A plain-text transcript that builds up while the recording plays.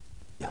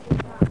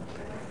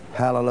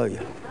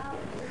Hallelujah.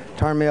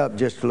 Turn me up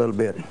just a little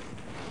bit.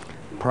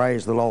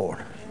 Praise the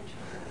Lord.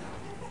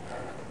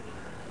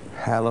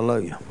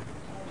 Hallelujah.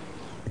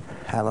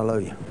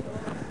 Hallelujah.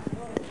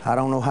 I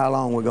don't know how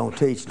long we're going to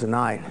teach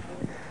tonight.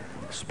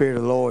 The Spirit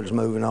of the Lord is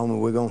moving on me.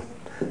 We're going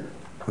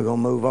to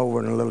move over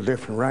in a little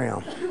different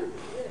realm.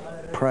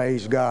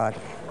 Praise God.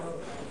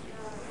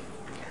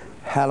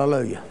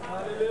 Hallelujah.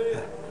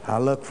 I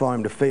look for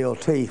Him to fill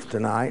teeth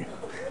tonight.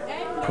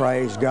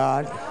 Praise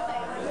God.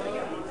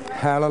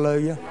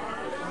 Hallelujah.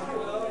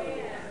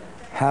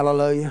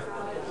 Hallelujah.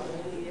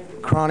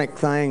 Chronic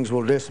things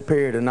will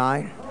disappear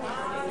tonight.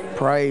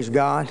 Praise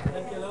God.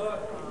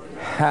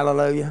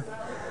 Hallelujah.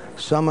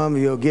 Some of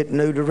you will get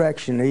new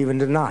direction even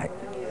tonight.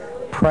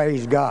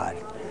 Praise God.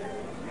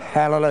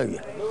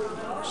 Hallelujah.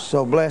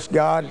 So bless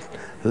God.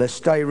 Let's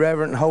stay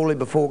reverent and holy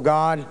before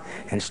God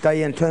and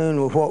stay in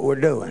tune with what we're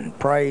doing.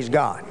 Praise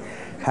God.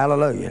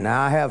 Hallelujah.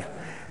 Now I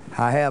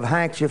have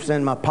handkerchiefs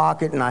in my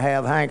pocket, and I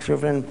have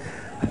handkerchiefs in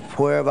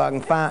wherever I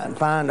can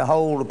find a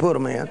hole to put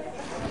them in.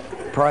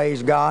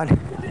 Praise God.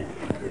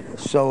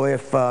 So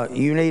if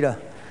you need a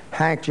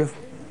handkerchief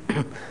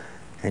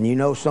and you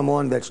know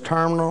someone that's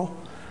terminal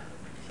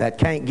that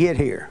can't get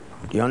here,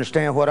 you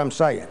understand what I'm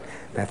saying?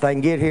 Now, if they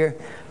can get here,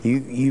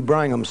 you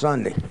bring them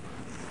Sunday.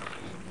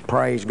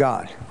 Praise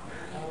God.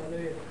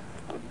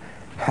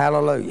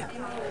 Hallelujah.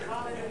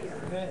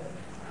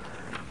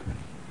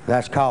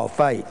 That's called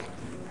faith.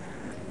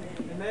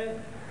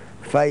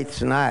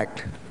 Faith's an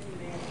act.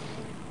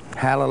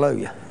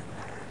 Hallelujah.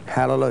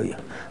 Hallelujah.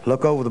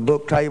 Look over the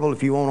book table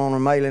if you want on a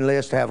mailing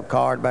list. Have a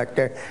card back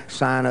there.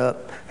 Sign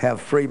up. Have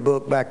a free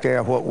book back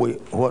there. What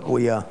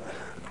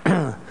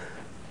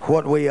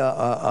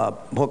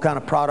kind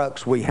of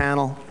products we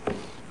handle.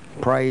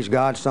 Praise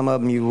God. Some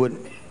of them you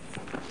wouldn't.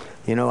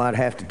 I'd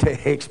have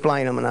to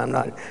explain them, and I'm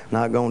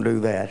not going to do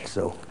that.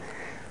 So,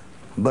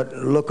 but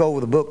look over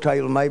the book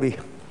table. Maybe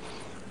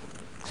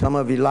some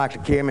of you like to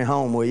carry me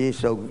home with you,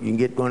 so you can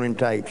get one of them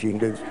tapes. You can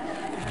do.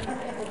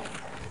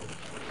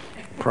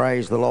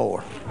 Praise the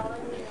Lord.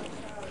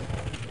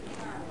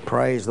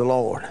 Praise the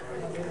Lord.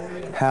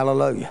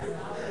 Hallelujah.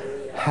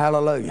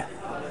 Hallelujah.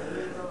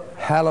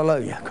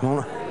 Hallelujah. Come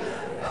on.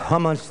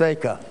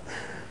 Hamanseka.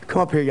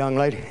 Come up here, young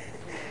lady.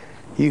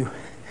 You.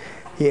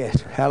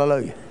 Yes.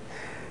 Hallelujah.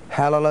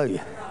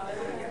 Hallelujah.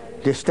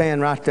 Just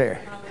stand right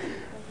there.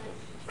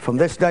 From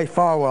this day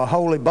forward, a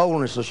holy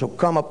boldness shall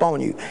come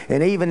upon you.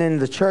 And even in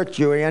the church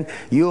you're in,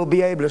 you'll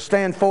be able to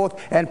stand forth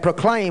and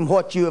proclaim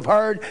what you have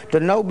heard to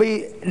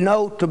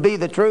know to be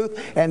the truth.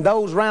 And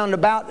those round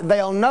about,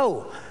 they'll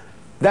know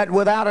that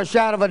without a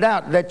shadow of a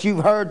doubt that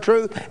you've heard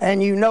truth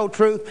and you know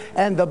truth.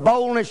 And the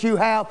boldness you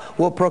have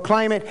will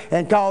proclaim it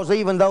and cause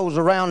even those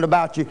around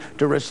about you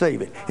to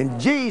receive it. In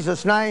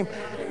Jesus' name,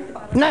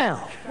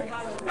 now.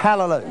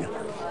 Hallelujah.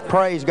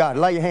 Praise God.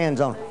 Lay your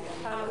hands on it.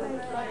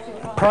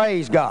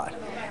 Praise God.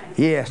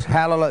 Yes,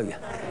 hallelujah.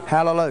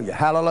 Hallelujah.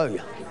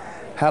 Hallelujah.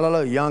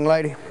 Hallelujah. Young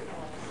lady,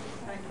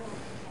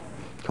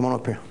 come on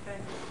up here.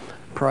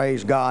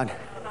 Praise God.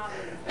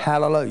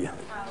 Hallelujah.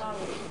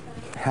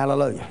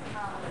 Hallelujah.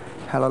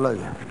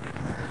 Hallelujah.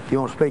 If you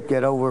want to speak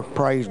that over,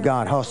 praise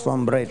God.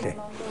 Hosombrete.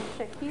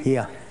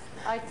 Yeah.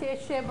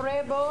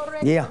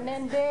 Yeah.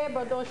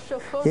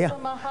 Yeah.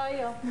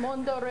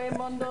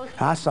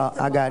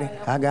 I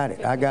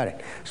got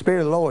it. Spirit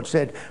of the Lord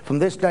said, from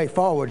this day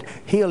forward,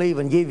 He'll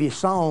even give you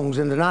songs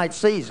in the night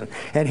season.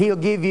 And He'll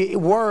give you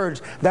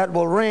words that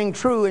will ring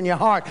true in your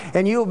heart.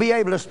 And you'll be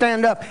able to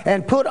stand up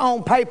and put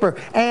on paper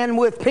and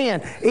with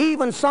pen,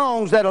 even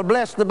songs that'll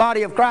bless the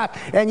body of Christ.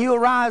 And you'll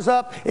rise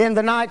up in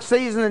the night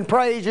season and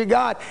praise your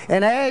God.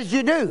 And as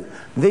you do,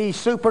 these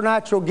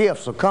supernatural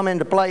gifts will come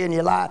into play in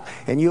your life.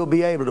 And you'll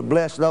be able to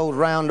bless those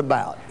round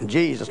about. In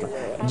Jesus' name.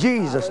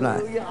 Jesus'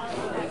 name.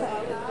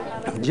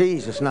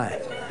 Jesus' name.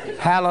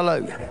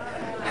 Hallelujah.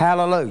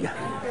 Hallelujah.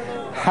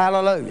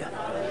 Hallelujah.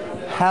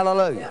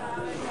 Hallelujah.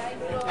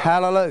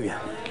 Hallelujah.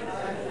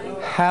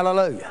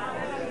 Hallelujah.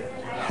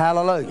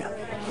 Hallelujah.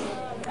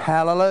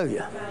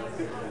 Hallelujah.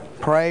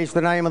 Praise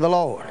the name of the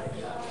Lord.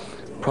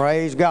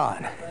 Praise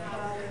God.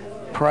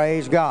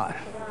 Praise God.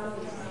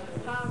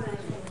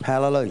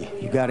 Hallelujah.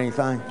 You got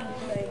anything?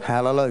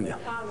 Hallelujah.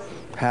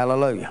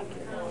 Hallelujah.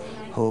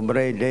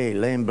 Obre de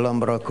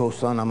lemblambra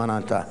kosana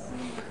manata.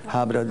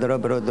 Habra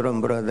drabra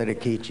drumbra de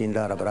kichin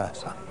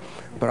brasa.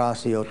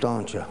 Brasi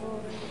otoncha.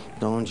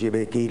 Donji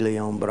bekili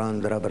on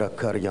brandra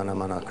bracaryana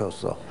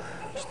manacoso.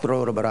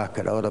 Stror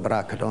bracket or the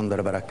bracket on the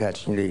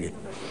bracachni.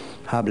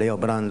 Hableo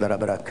brandra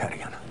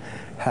bracaryana.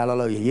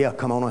 Hallelujah. Yeah,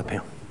 come on up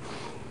here.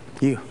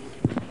 You.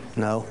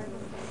 No.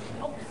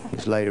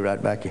 This lady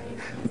right back here.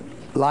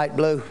 Light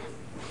blue.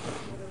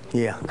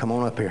 Yeah, come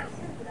on up here.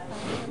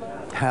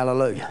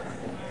 Hallelujah.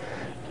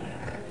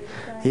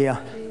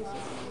 Yeah.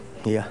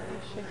 Yeah.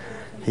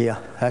 Yeah.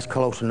 That's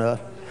close enough.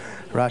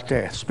 Right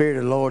there. Spirit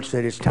of the Lord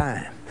said it's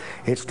time.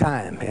 It's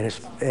time.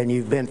 And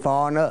you've been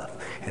far enough.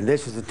 And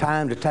this is the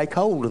time to take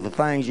hold of the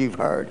things you've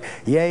heard.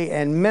 Yea,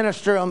 and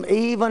minister them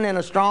even in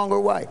a stronger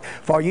way.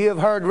 For you have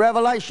heard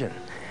revelation.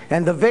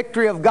 And the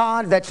victory of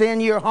God that's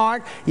in your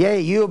heart, yea,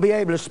 you'll be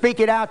able to speak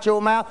it out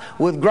your mouth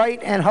with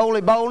great and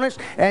holy boldness.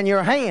 And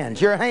your hands,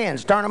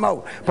 turn them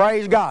over.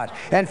 Praise God.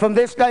 And from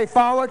this day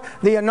forward,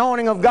 the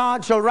anointing of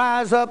God shall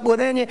rise up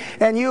within you,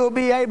 and you'll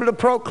be able to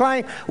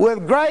proclaim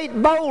with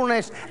great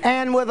boldness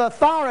and with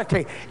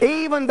authority,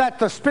 even that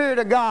the Spirit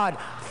of God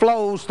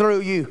flows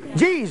through you.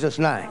 Jesus'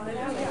 name.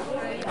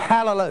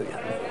 Hallelujah.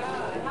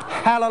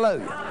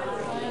 Hallelujah.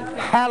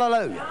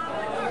 Hallelujah.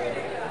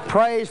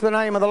 Praise the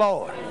name of the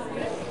Lord.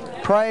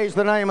 Praise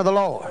the name of the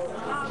Lord.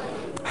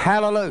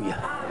 Hallelujah.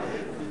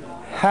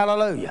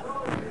 Hallelujah.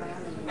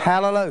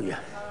 Hallelujah.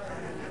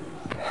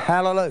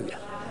 Hallelujah.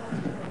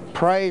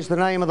 Praise the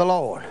name of the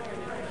Lord.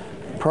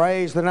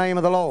 Praise the name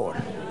of the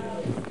Lord.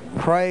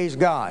 Praise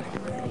God.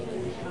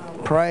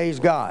 Praise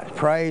God.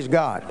 Praise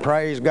God.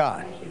 Praise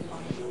God.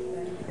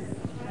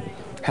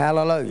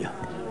 Hallelujah.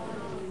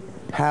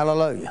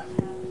 Hallelujah.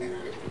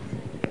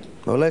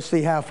 Well, let's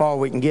see how far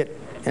we can get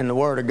in the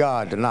Word of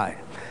God tonight.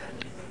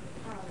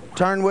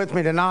 Turn with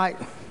me tonight.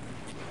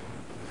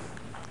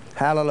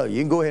 Hallelujah.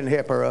 You can go ahead and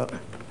help her up.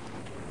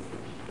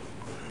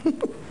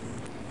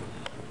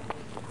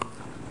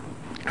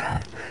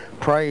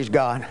 Praise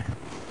God.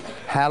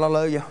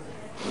 Hallelujah.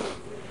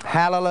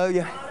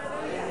 Hallelujah.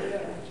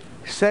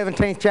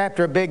 17th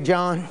chapter of Big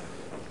John.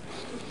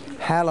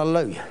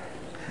 Hallelujah.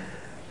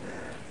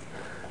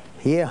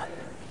 Yeah.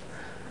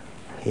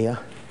 Yeah.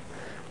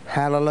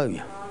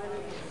 Hallelujah.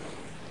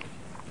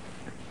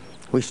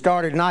 We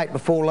started night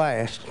before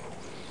last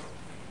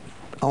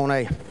on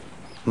a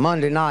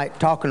Monday night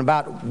talking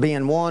about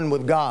being one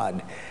with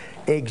God,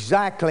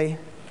 exactly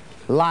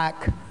like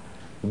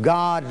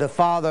God the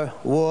Father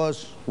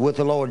was with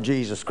the Lord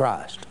Jesus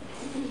Christ.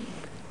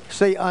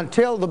 See,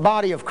 until the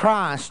body of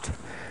Christ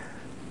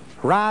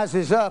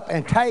rises up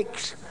and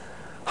takes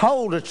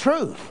hold of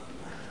truth.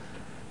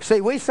 See,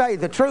 we say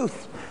the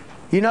truth,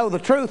 you know the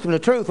truth, and the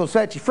truth will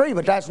set you free,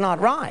 but that's not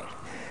right.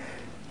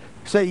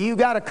 See, you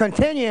got to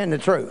continue in the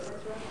truth.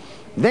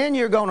 Then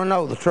you're going to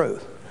know the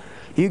truth.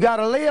 You got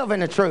to live in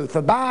the truth,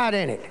 abide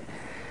in it.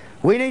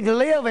 We need to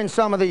live in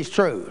some of these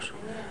truths.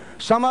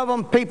 Some of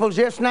them, people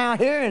just now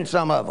hearing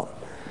some of them.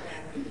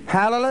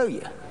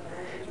 Hallelujah.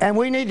 And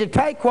we need to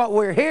take what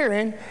we're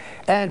hearing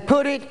and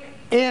put it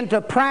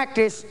into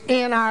practice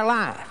in our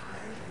life.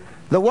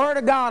 The Word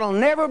of God will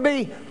never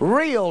be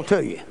real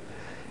to you.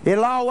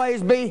 It'll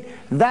always be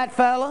that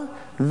fella,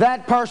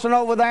 that person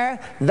over there,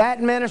 that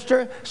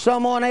minister,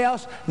 someone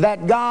else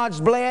that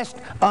God's blessed,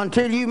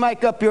 until you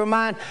make up your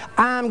mind,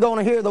 I'm going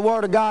to hear the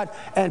Word of God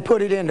and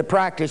put it into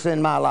practice in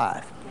my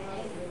life.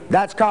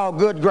 That's called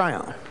good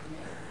ground.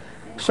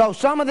 So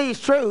some of these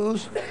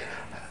truths,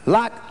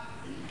 like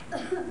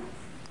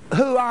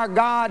who our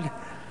God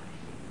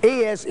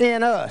is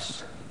in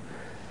us,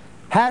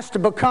 has to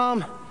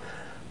become,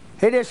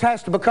 it just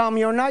has to become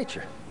your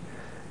nature.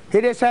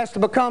 It just has to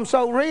become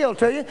so real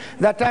to you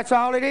that that's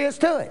all it is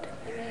to it.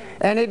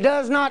 And it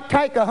does not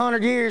take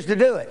 100 years to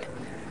do it.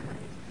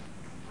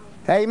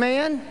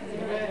 Amen?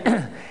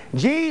 Amen.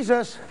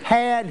 Jesus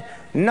had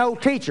no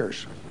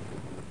teachers.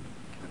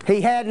 He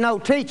had no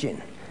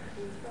teaching.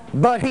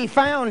 But he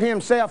found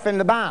himself in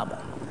the Bible.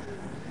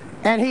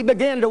 And he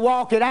began to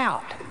walk it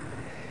out.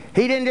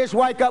 He didn't just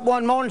wake up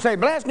one morning and say,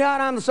 bless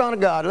God, I'm the Son of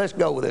God. Let's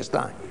go with this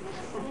thing.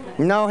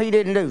 No, he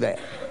didn't do that.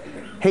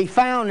 He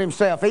found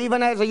himself,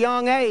 even as a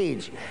young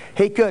age,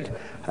 he could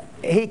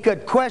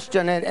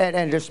question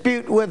and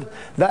dispute with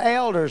the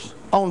elders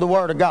on the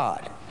Word of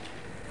God.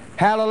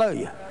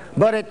 Hallelujah.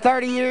 But at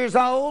 30 years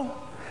old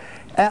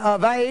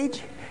of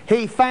age,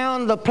 he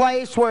found the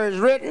place where it's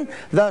written,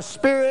 the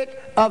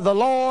Spirit of the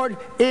Lord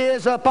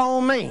is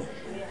upon me.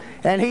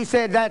 And he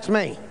said, that's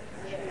me.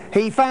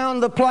 He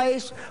found the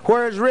place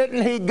where it's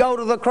written he'd go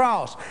to the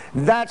cross.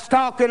 That's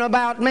talking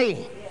about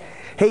me.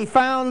 He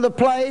found the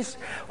place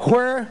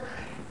where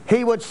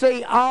he would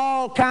see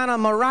all kind of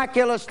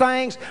miraculous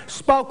things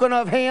spoken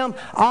of him,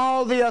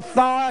 all the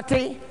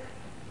authority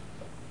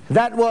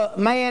that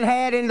man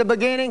had in the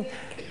beginning.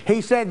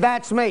 He said,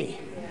 that's me.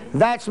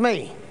 That's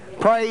me.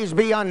 Praise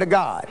be unto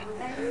God.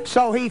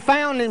 So he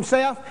found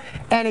himself,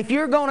 and if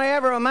you're going to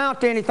ever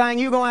amount to anything,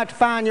 you're going to have to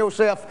find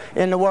yourself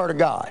in the Word of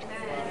God.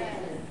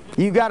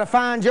 You've got to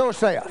find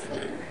yourself.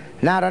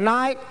 Now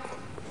tonight,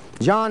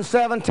 John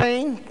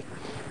 17,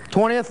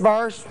 20th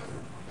verse,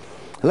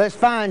 let's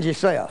find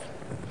yourself.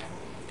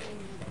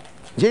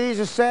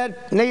 Jesus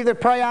said, neither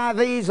pray I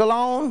these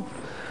alone,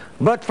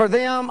 but for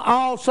them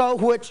also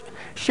which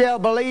shall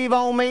believe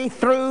on me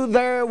through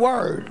their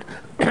word,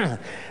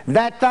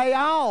 that they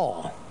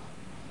all,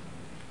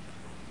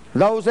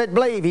 those that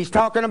believe, he's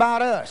talking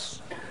about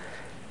us,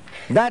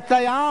 that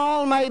they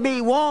all may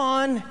be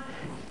one,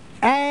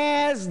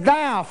 as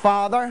thou,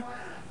 Father,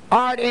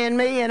 art in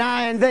me and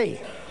I in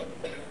thee.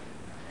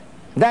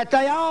 That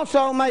they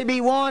also may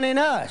be one in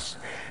us,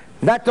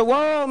 that the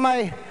world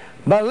may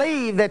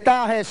believe that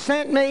thou hast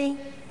sent me,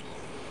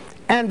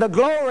 and the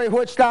glory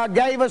which thou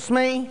gavest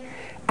me,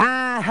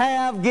 I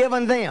have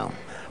given them.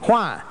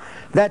 Why?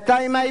 That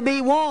they may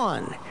be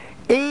one,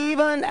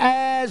 even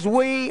as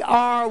we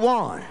are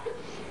one.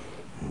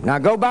 Now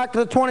go back to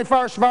the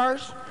 21st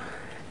verse.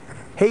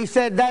 He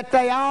said, that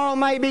they all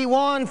may be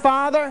one,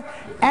 Father,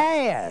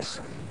 as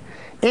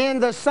in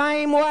the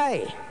same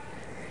way,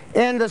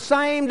 in the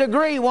same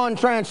degree, one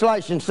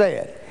translation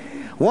said.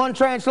 One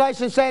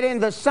translation said, in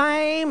the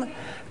same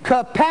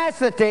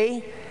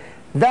capacity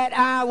that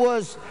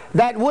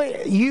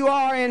you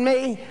are in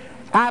me,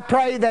 I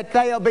pray that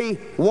they'll be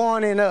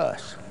one in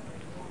us.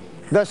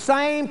 The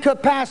same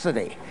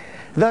capacity,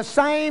 the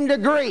same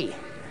degree.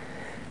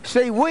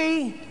 See,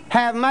 we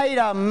have made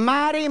a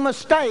mighty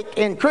mistake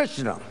in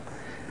Christendom.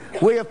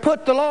 We have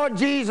put the Lord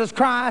Jesus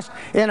Christ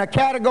in a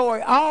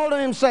category all to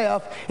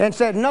himself and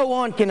said no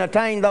one can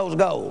attain those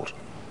goals.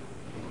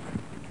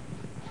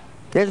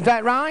 Isn't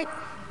that right?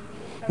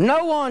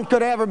 No one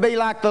could ever be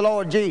like the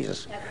Lord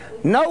Jesus.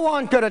 No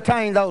one could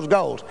attain those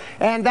goals.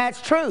 And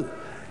that's true.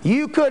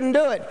 You couldn't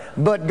do it,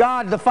 but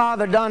God the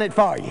Father done it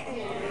for you.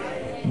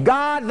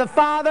 God the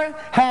Father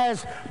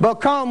has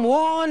become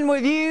one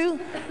with you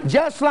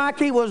just like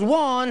he was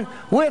one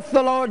with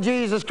the Lord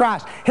Jesus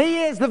Christ.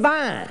 He is the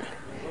vine.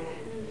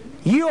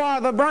 You are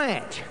the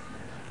branch.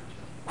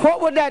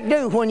 What would that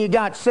do when you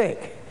got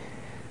sick?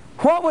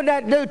 What would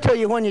that do to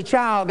you when your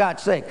child got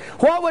sick?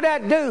 What would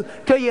that do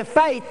to your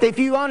faith if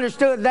you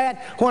understood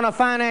that when a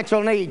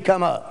financial need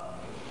come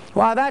up?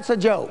 Why, that's a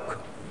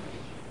joke.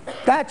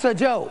 That's a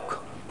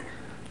joke.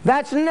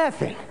 That's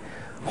nothing.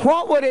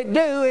 What would it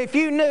do if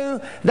you knew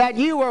that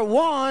you were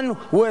one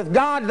with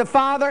God the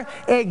Father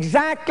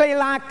exactly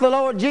like the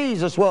Lord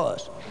Jesus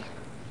was?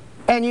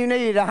 And you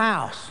needed a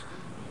house,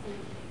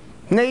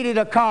 needed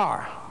a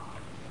car.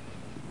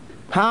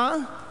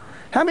 Huh?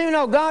 How many of you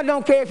know God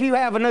don't care if you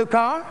have a new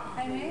car?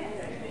 Amen.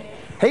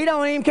 He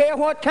don't even care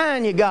what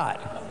kind you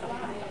got.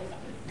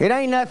 It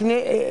ain't nothing.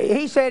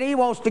 He said he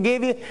wants to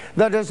give you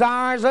the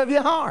desires of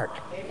your heart.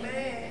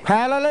 Amen.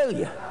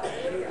 Hallelujah.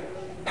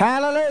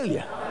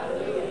 Hallelujah.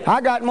 I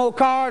got more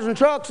cars and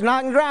trucks than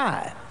I can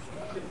drive.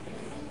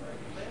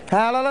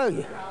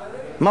 Hallelujah.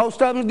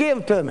 Most of them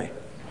give to me.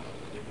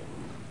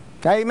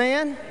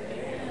 Amen.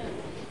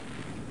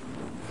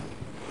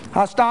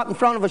 I stopped in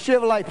front of a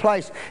Chevrolet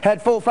place,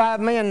 had 4 or 5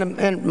 men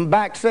in the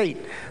back seat,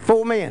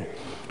 4 men.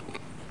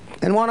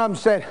 And one of them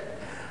said,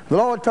 the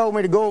Lord told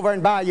me to go over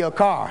and buy you a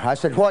car. I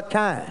said, what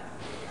kind?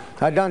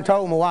 I done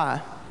told my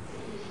wife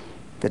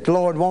that the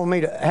Lord wanted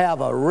me to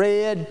have a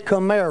red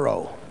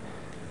Camaro.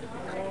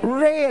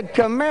 Red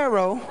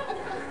Camaro?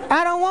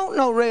 I don't want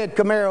no red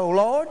Camaro,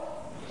 Lord.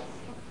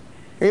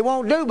 It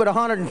won't do but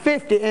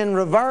 150 in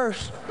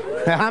reverse.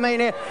 I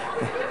mean,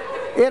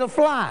 it'll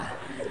fly.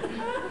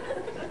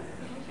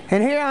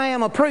 And here I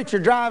am, a preacher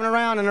driving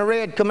around in a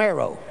red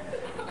Camaro.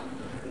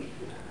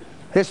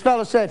 This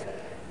fellow said,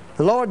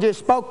 the Lord just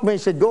spoke to me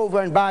and said, go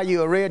over and buy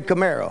you a red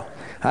Camaro.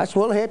 I said,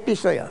 well, help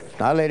yourself.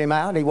 I let him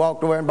out. He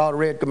walked over and bought a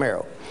red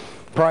Camaro.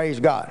 Praise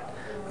God.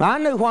 Now, I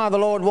knew why the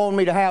Lord wanted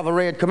me to have a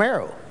red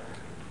Camaro.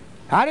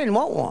 I didn't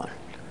want one.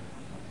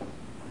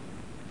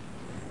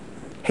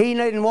 He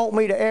didn't want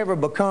me to ever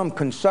become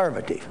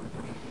conservative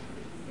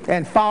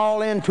and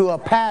fall into a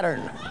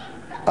pattern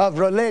of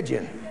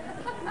religion.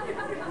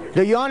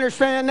 Do you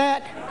understand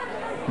that?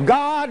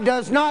 God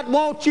does not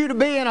want you to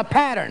be in a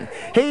pattern.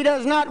 He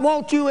does not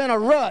want you in a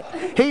rut.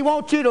 He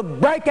wants you to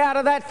break out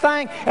of that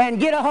thing and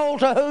get a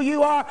hold of who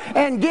you are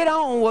and get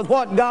on with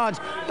what God's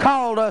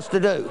called us to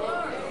do.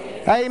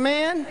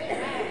 Amen?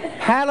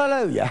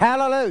 Hallelujah.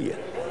 Hallelujah.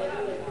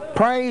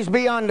 Praise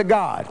be unto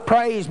God.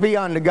 Praise be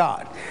unto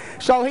God.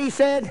 So he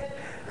said,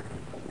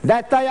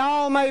 that they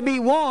all may be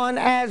one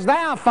as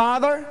thou,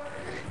 Father,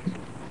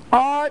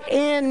 art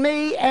in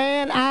me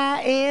and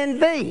I in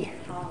thee.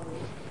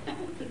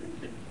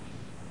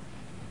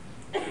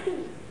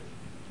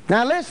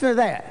 Now listen to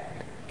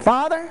that.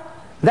 Father,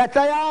 that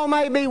they all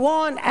may be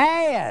one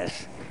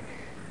as,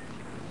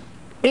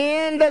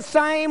 in the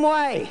same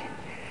way,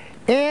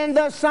 in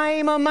the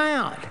same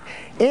amount,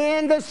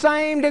 in the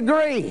same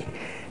degree,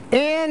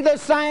 in the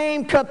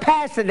same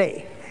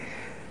capacity.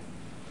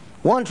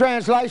 One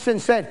translation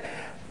said,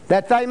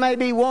 that they may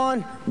be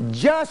one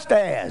just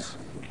as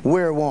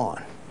we're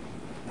one.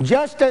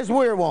 Just as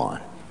we're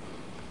one.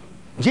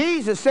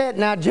 Jesus said,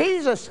 now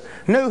Jesus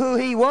knew who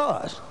he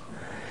was.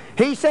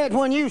 He said,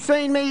 when you've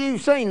seen me,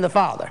 you've seen the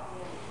Father.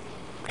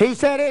 He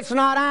said, it's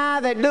not I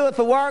that doeth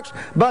the works,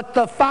 but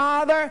the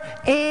Father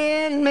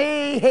in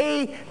me,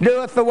 he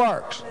doeth the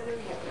works.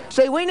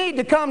 See, we need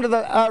to come to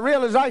the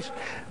realization,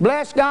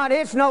 bless God,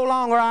 it's no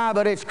longer I,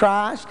 but it's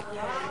Christ.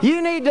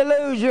 You need to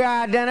lose your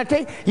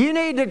identity. You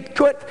need to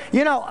quit.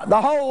 You know,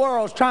 the whole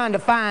world's trying to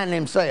find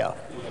himself.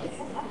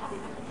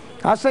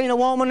 I seen a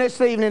woman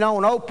this evening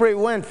on Oprah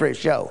Winfrey's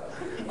show.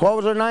 What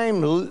was her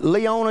name?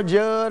 Leona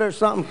Judd or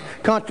something,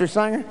 country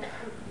singer?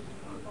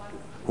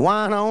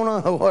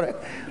 Wineona or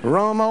whatever,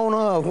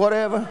 Rumona or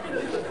whatever.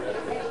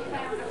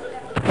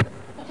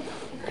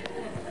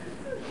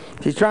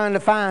 She's trying to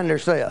find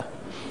herself.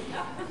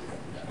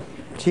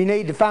 She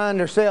needs to find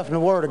herself in the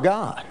Word of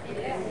God.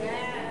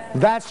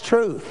 That's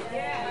truth.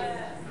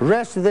 The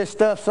rest of this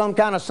stuff, some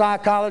kind of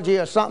psychology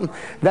or something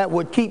that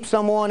would keep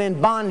someone in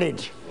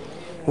bondage.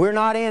 We're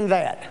not in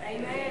that.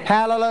 Amen.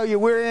 Hallelujah.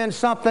 We're in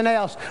something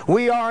else.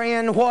 We are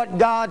in what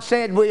God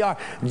said we are.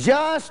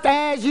 Just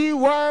as you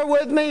were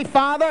with me,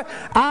 Father,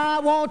 I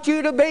want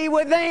you to be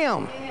with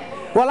them.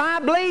 Well, I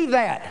believe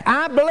that.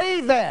 I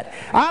believe that.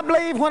 I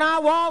believe when I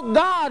walk,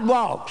 God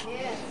walks.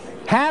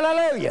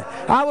 Hallelujah.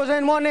 I was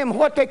in one of them,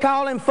 what they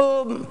call them,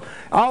 full,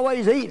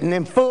 always eating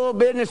them full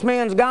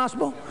businessmen's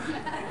gospel.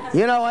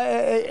 You know,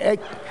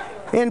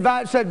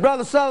 said,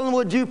 Brother Sutherlin,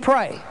 would you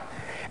pray?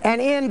 And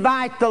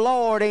invite the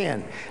Lord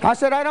in. I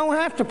said, I don't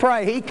have to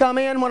pray. He come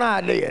in when I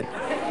did.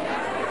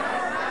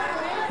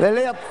 The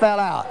lip fell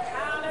out.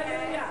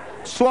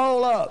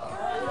 Swole up.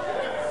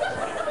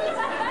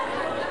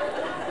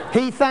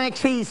 He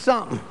thinks he's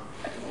something.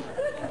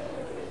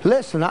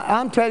 Listen,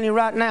 I'm telling you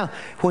right now,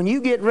 when you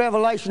get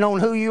revelation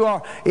on who you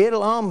are,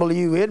 it'll humble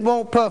you. It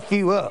won't puff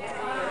you up.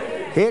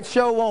 It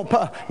sure won't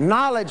puff.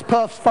 Knowledge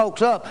puffs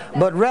folks up,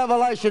 but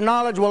revelation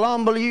knowledge will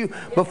humble you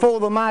before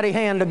the mighty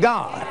hand of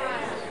God.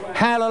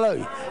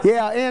 Hallelujah.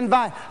 Yeah,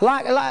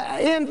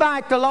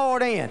 invite the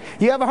Lord in.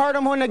 You ever heard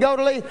them when they go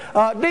to leave?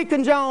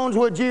 Deacon Jones,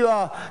 would you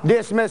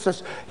dismiss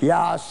us?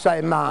 Yeah,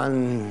 say,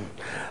 man.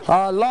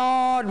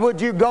 Lord,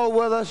 would you go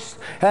with us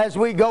as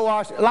we go?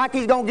 Like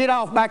he's going to get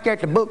off back there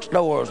at the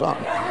bookstore or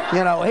something.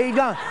 You know, he's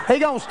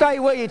going to stay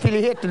with you till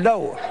you hit the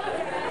door.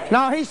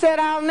 No, he said,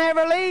 I'll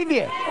never leave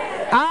you.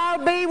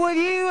 I'll be with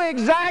you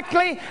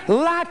exactly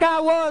like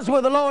I was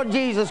with the Lord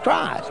Jesus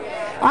Christ.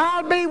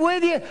 I'll be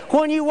with you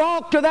when you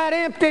walk to that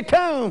empty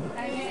tomb.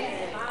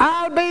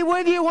 I'll be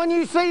with you when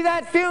you see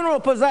that funeral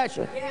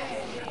procession.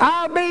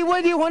 I'll be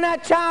with you when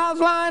that child's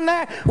lying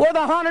there with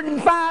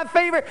 105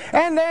 fever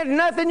and there's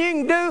nothing you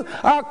can do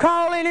or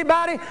call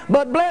anybody,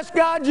 but bless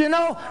God, you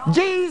know,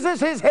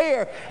 Jesus is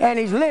here and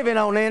He's living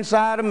on the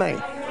inside of me.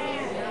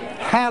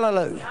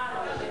 Hallelujah.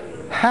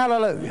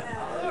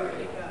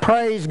 Hallelujah.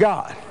 Praise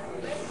God.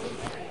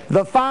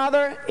 The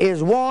Father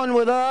is one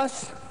with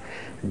us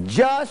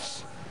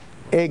just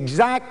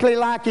exactly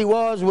like He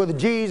was with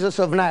Jesus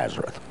of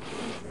Nazareth.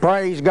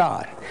 Praise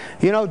God.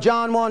 You know,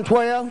 John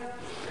 1:12,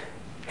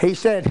 He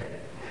said,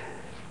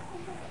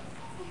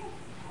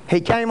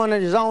 He came unto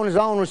His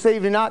own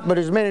received Him not, but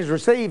as many as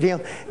received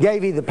Him,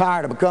 gave He the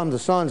power to become the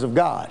sons of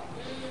God.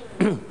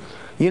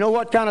 You know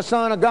what kind of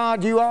son of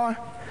God you are?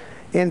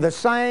 In the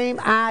same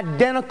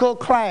identical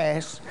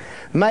class,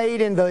 made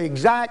in the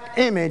exact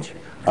image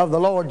of the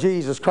Lord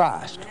Jesus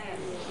Christ.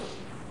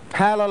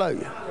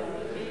 Hallelujah.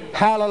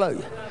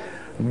 Hallelujah.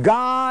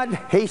 God,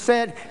 He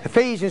said,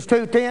 Ephesians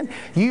 2:10,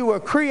 you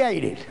were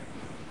created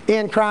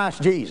in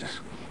Christ Jesus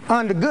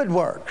unto good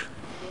works.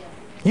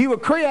 You were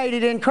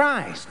created in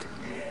Christ.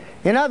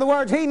 In other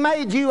words, He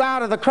made you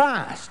out of the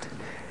Christ.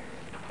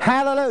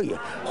 Hallelujah.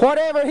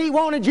 Whatever He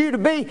wanted you to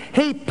be,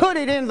 He put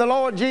it in the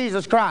Lord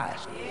Jesus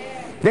Christ.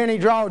 Then He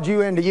drawed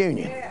you into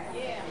union.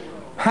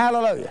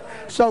 Hallelujah.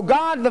 So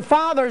God the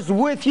Father's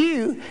with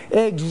you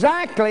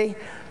exactly.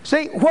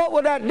 See, what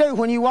would that do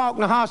when you walk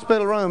in a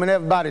hospital room and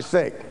everybody's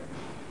sick?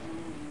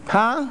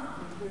 Huh?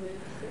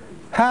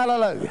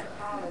 Hallelujah.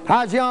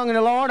 I was young in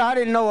the Lord. I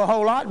didn't know a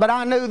whole lot, but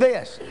I knew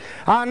this.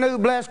 I knew,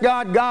 bless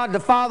God, God the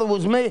Father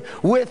was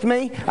with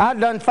me. I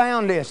done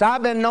found this.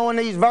 I've been knowing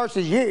these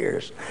verses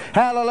years.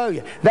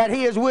 Hallelujah. That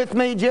He is with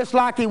me just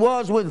like He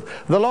was with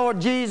the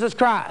Lord Jesus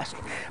Christ.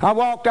 I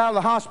walked out of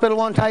the hospital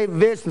one day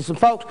visiting some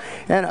folks,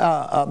 and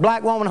a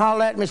black woman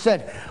hollered at me and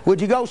said, would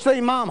you go see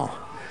Mama?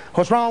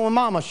 What's wrong with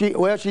Mama?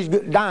 She's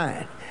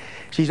dying.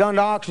 She's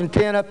under oxygen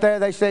tent up there.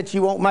 They said she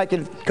won't make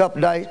it a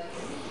couple days.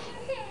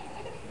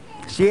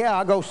 Yeah,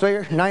 I'll go see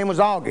her. Her name was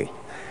Augie.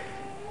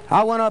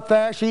 I went up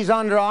there. She's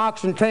under an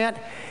oxygen tent.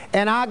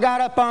 And I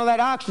got up under that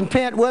oxygen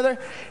tent with her.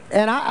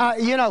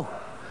 And you know,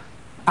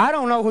 I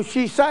don't know who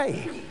she's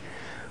saved.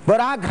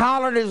 But I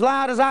hollered as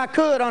loud as I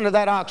could under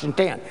that oxygen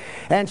tent.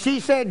 And she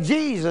said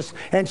Jesus.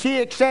 And she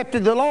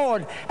accepted the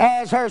Lord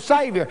as her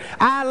Savior.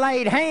 I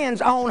laid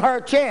hands on her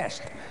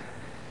chest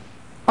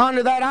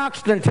under that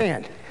oxygen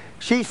tent.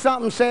 She's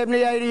something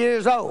 70, 80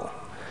 years old.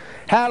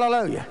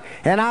 Hallelujah.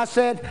 And I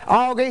said,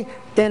 Augie,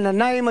 in the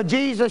name of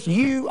Jesus,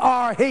 you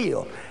are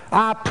healed.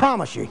 I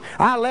promise you.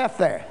 I left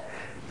there.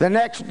 The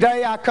next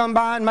day I come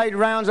by and made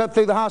rounds up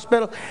through the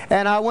hospital,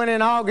 and I went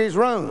in Augie's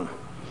room.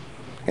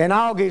 And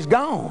Augie's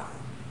gone.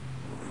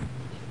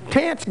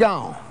 Tent's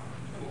gone.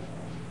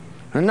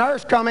 The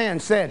nurse come in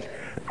and said,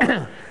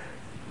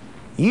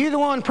 you the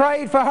one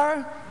prayed for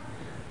her?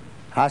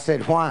 I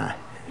said, why?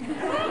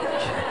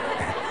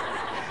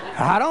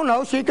 I don't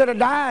know. She could have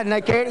died and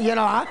they carried, you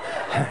know.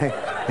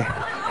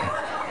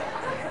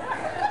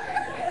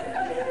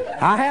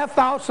 I have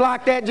thoughts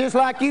like that just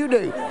like you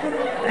do.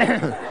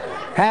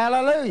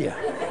 Hallelujah.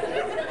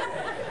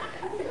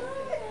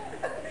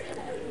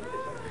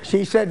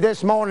 She said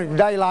this morning at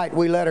daylight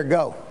we let her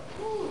go.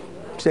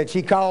 Said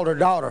she called her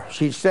daughter.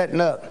 She's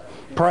setting up.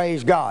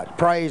 Praise God.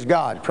 Praise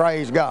God.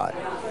 Praise God.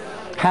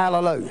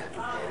 Hallelujah.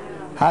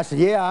 I said,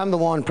 yeah, I'm the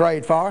one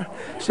prayed for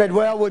her. Said,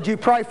 well, would you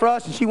pray for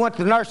us? And she went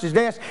to the nurse's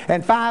desk,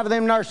 and 5 of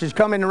them nurses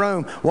come in the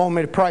room, want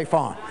me to pray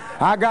for them.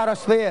 I got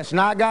us this,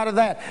 and I got her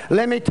that.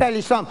 Let me tell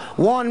you something.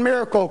 One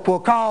miracle will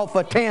call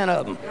for 10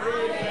 of them.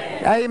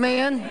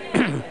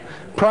 Amen.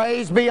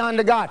 Praise be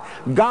unto God.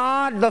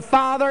 God the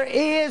Father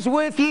is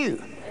with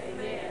you.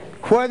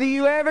 Whether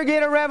you ever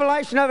get a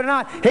revelation of it or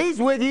not, He's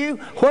with you,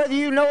 whether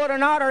you know it or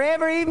not, or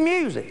ever even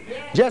use it,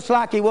 just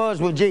like He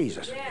was with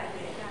Jesus.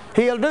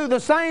 He'll do the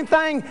same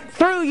thing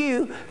through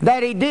you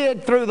that He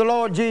did through the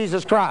Lord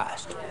Jesus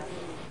Christ.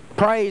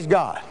 Praise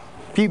God.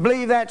 If you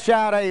believe that,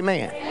 shout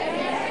amen.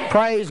 Amen.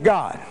 Praise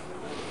God.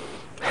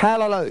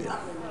 Hallelujah.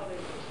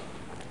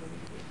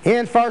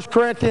 In 1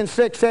 Corinthians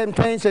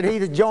 6:17 said, he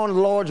that joined the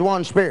Lord's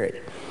one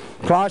spirit.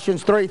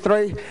 Colossians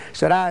 3:3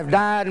 said, I have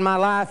died and my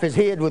life is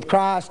hid with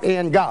Christ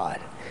in God.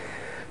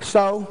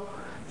 So,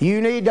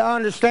 you need to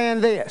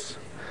understand this.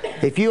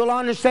 If you'll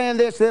understand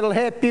this, it'll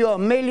help you a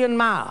million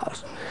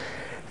miles.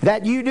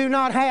 That you do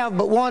not have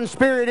but one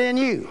spirit in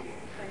you.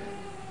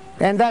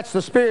 And that's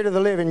the Spirit of the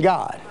living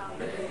God.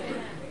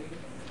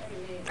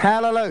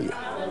 Hallelujah.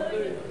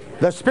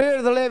 The Spirit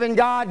of the living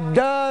God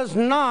does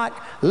not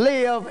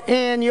live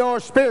in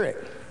your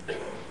spirit.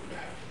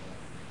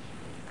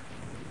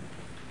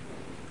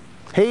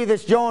 He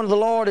that's joined the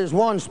Lord is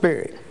one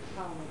spirit.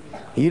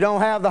 You don't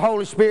have the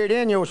Holy Spirit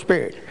in your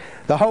spirit.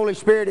 The Holy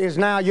Spirit is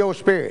now your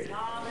spirit.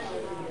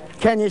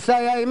 Can you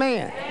say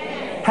amen?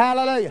 Amen.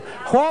 Hallelujah.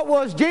 What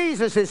was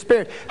Jesus'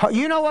 spirit?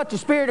 You know what the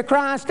Spirit of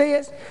Christ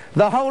is?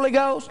 The Holy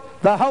Ghost,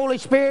 the Holy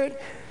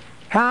Spirit,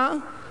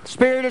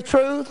 Spirit of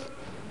truth.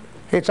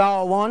 It's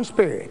all one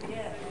spirit.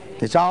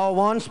 It's all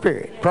one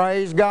spirit.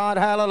 Praise God.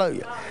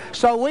 Hallelujah.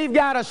 So we've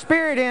got a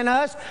spirit in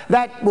us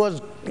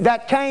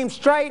that came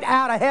straight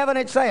out of heaven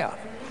itself.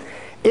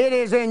 It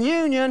is in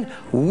union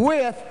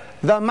with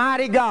the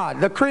mighty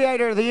God, the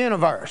creator of the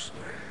universe.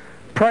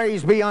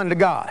 Praise be unto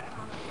God.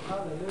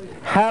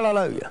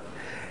 Hallelujah.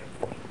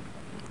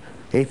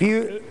 If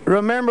you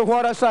remember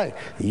what I say,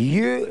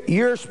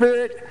 your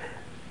spirit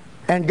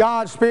and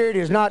God's spirit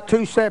is not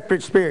two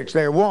separate spirits.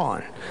 They're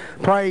one.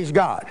 Praise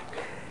God.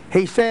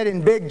 He said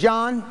in Big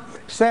John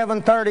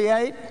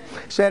 7:38,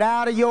 said,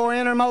 out of your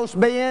innermost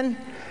being,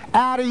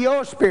 out of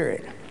your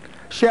spirit,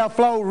 shall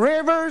flow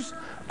rivers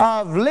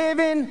of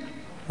living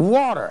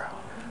water.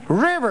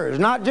 Rivers,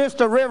 not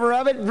just a river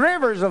of it,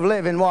 rivers of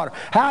living water.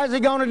 How is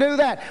He going to do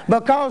that?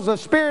 Because the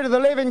Spirit of the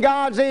living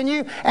God's in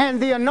you and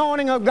the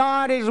anointing of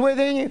God is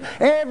within you.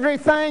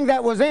 Everything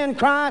that was in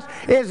Christ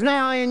is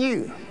now in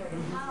you.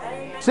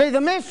 See,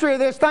 the mystery of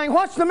this thing,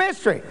 what's the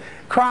mystery?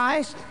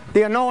 Christ,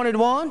 the anointed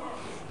one,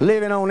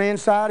 living on the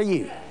inside of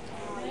you.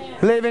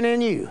 Living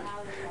in you.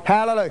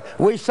 Hallelujah.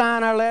 We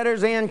sign our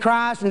letters in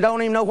Christ and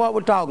don't even know what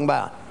we're talking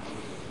about.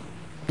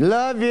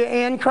 Love you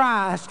in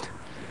Christ.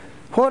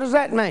 What does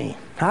that mean?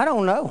 I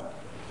don't know.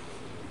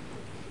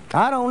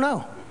 I don't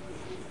know.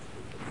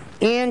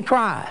 In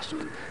Christ.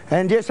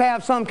 And just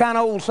have some kind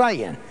of old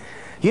saying.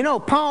 You know,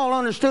 Paul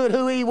understood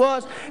who he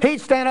was.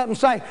 He'd stand up and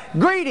say,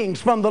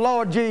 greetings from the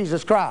Lord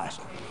Jesus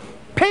Christ.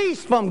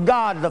 Peace from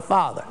God the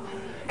Father.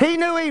 He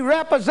knew he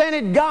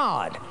represented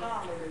God.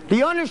 Do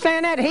you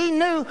understand that? He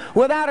knew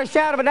without a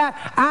shadow of a doubt,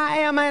 I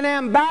am an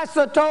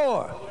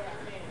ambassador.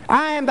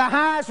 I am the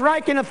highest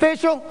ranking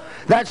official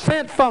that's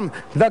sent from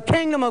the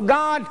kingdom of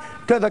God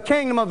to the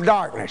kingdom of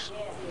darkness.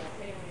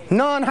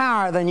 None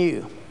higher than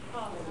you.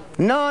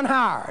 None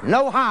higher.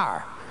 No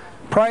higher.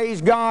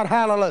 Praise God.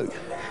 Hallelujah.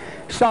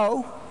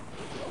 So,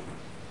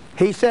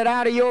 he said,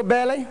 out of your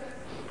belly,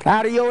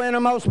 out of your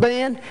innermost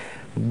being,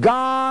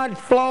 God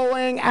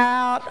flowing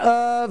out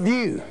of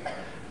you.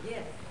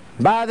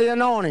 By the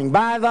anointing,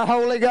 by the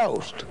Holy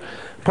Ghost.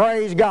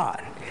 Praise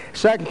God.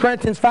 2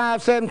 Corinthians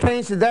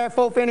 5:17 says,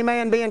 therefore, if any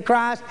man be in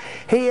Christ,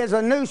 he is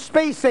a new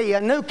species,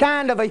 a new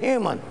kind of a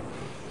human.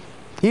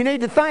 You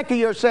need to think of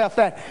yourself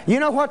that. You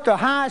know what the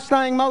highest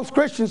thing most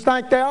Christians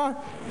think they are?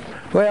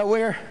 Well,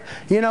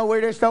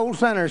 we're just old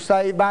sinners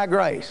saved by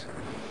grace.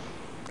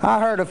 I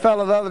heard a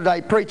fellow the other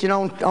day preaching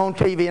on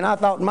TV, and I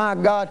thought, my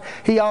God,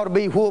 he ought to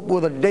be whooped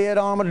with a dead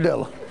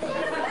armadillo.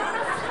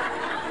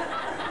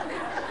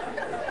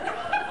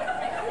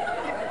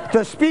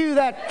 To spew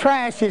that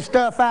trashy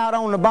stuff out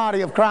on the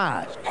body of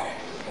Christ.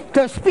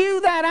 To spew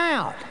that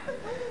out.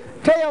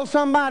 Tell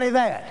somebody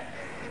that.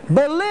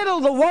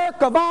 Belittle the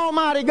work of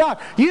Almighty God.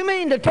 You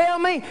mean to tell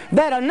me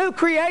that a new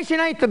creation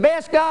ain't the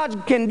best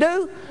God can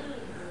do?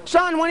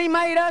 Son, when He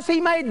made us, He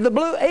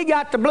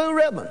got the blue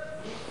ribbon.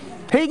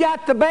 He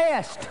got the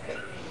best.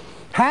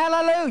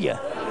 Hallelujah.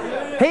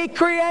 He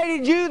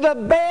created you the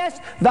best,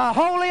 the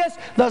holiest,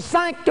 the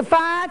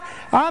sanctified.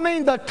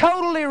 The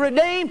totally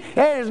redeemed.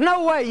 There's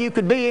no way you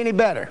could be any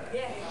better.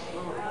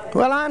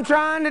 Well, I'm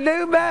trying to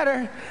do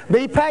better.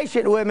 Be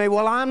patient with me.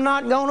 Well, I'm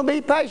not going to be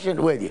patient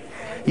with you.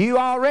 You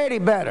already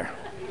better.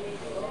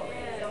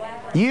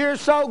 You're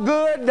so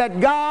good that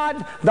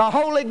God, the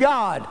holy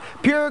God,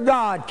 pure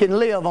God, can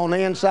live on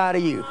the inside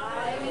of you.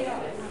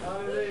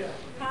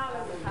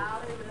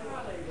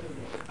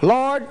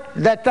 Lord,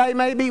 that they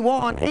may be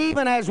one,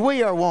 even as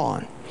we are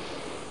one.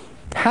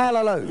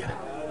 Hallelujah.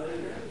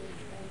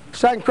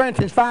 2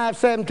 Corinthians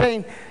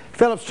 5:17,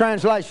 Phillip's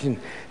translation,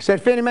 said,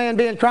 if any man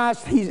be in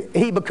Christ,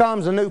 he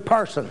becomes a new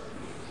person.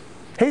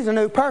 He's a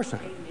new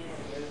person.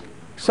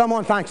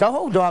 Someone thinks,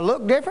 oh, do I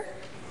look different?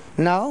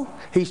 No,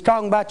 he's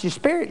talking about your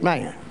spirit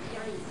man.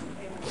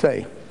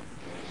 See,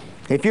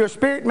 if your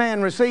spirit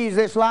man receives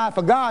this life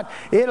of God,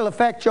 it'll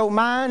affect your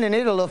mind and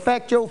it'll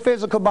affect your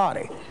physical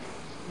body.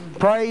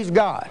 Praise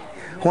God.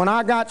 When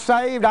I got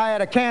saved, I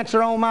had a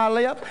cancer on my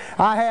lip.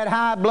 I had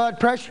high blood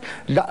pressure.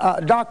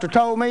 Doctor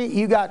told me,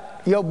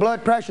 your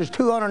blood pressure's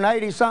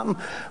 280 something,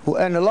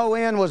 and the low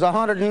end was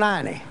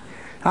 190.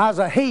 I was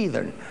a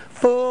heathen,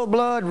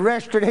 full-blood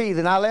registered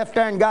heathen. I left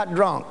there and got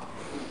drunk.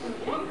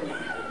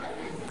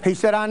 He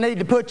said, I need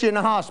to put you in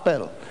the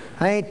hospital.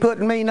 I ain't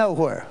putting me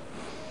nowhere.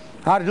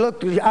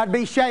 I'd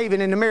be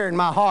shaving in the mirror and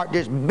my heart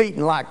just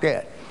beating like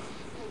that.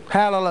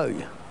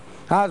 Hallelujah.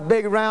 I was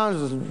big around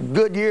as a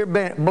Goodyear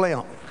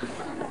blimp.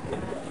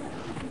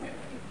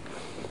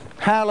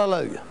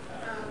 Hallelujah.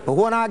 But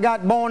when I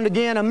got born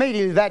again,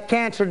 immediately that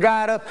cancer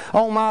dried up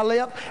on my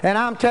lip. And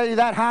I'm telling you,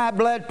 that high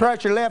blood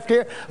pressure left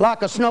here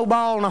like a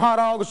snowball in a hot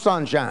August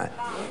sunshine.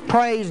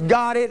 Praise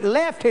God, it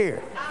left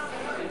here.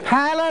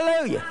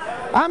 Hallelujah.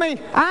 I mean,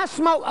 I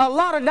smoked a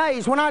lot of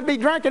days. When I'd be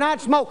drinking, I'd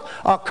smoke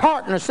a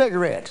carton of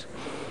cigarettes.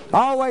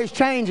 Always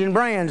changing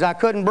brands. I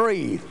couldn't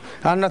breathe.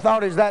 And I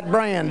thought, is that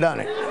brand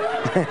done it?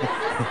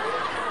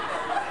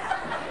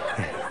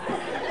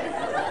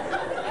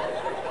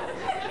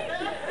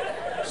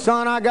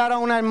 Son, I got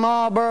on that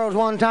Marlboros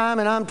one time,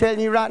 and I'm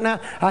telling you right now,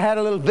 I had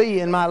a little V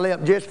in my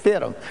lip, just fit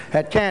them.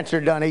 That cancer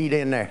done eat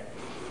in there.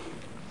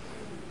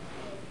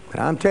 But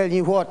I'm telling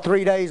you what,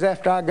 3 days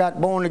after I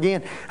got born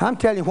again, I'm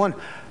telling you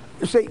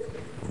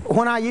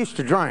when I used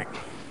to drink,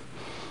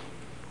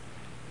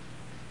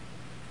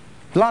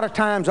 a lot of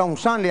times on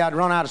Sunday I'd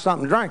run out of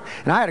something to drink,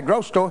 and I had a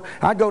grocery store.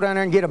 I'd go down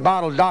there and get a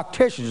bottle of Doc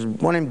Tissues,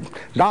 one of them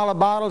dollar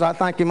bottles. I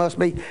think it must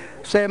be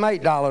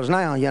 $7, $8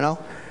 now, you know.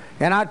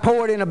 And I'd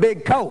pour it in a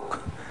big Coke,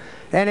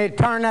 and it'd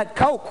turn that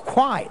Coke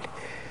white.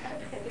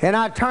 And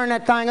I'd turn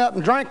that thing up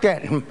and drink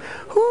that.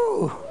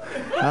 Whew.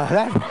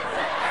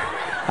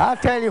 I'll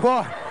tell you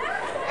what,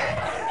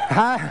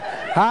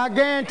 I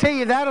guarantee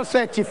you that'll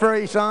set you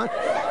free, son.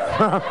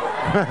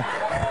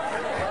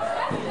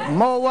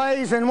 More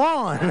ways than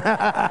one.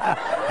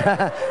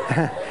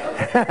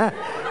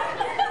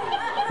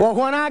 Well,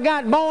 when I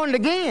got born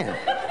again,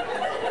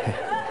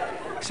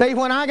 see,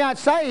 when I got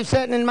saved,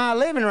 sitting in my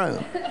living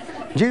room,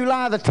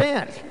 July the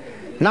 10th,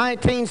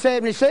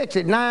 1976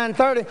 at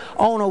 9:30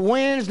 on a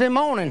Wednesday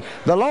morning,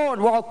 the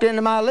Lord walked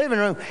into my living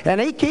room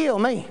and He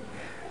killed me.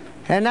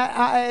 And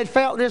it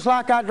felt just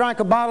like I drank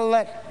a bottle of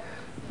that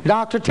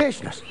Dr.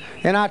 Tishner's,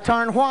 and I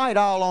turned white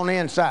all on the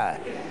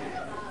inside.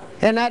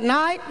 And that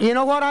night, you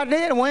know what I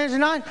did? Wednesday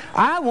night,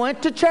 I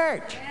went to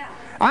church.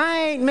 I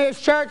ain't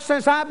missed church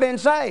since I've been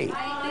saved.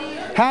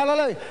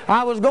 Hallelujah.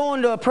 I was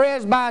going to a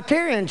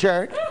Presbyterian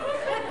church,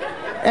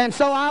 and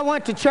so I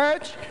went to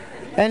church,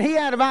 and he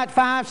had about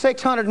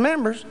 500-600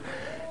 members.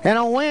 And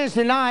on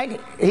Wednesday night,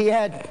 he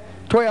had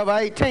 12 or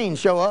 18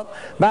 show up,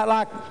 about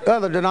like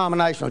other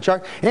denominational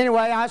church.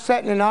 Anyway, I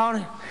sat in the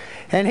audience,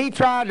 and he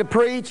tried to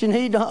preach, and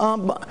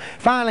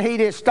finally he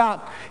just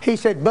stopped. He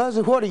said,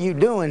 Buzzy, what are you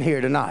doing here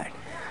tonight?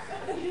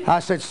 I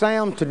said,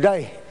 Sam,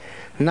 today,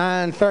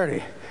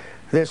 9:30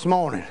 this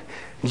morning,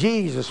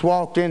 Jesus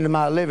walked into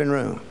my living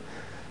room,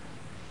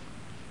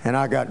 and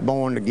I got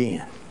born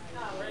again.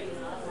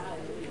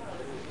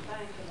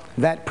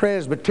 That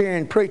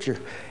Presbyterian preacher,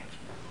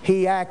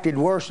 he acted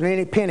worse than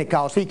any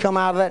Pentecost. He come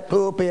out of that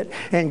pulpit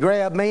and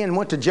grabbed me and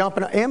went to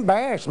jumping up,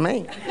 embarrassed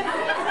me.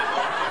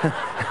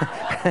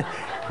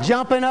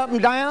 Jumping up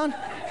and down,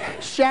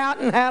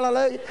 shouting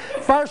hallelujah.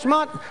 First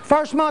month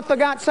I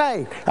got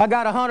saved. I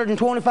got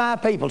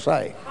 125 people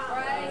saved.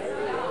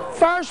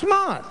 First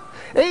month.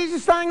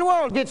 Easiest thing in the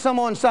world to get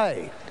someone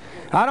saved.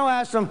 I don't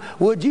ask them,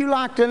 would you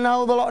like to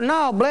know the Lord?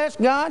 No, bless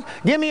God.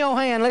 Give me your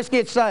hand. Let's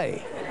get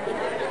saved.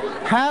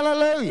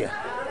 Hallelujah.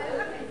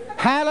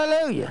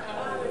 Hallelujah.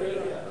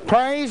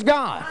 Praise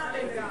God.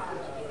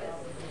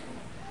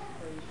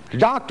 The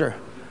doctor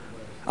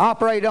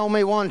operated on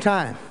me one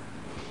time.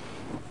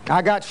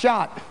 I got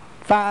shot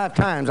 5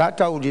 times. I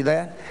told you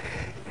that.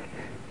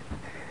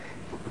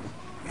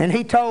 And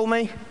he told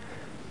me,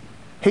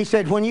 he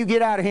said, when you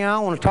get out of here, I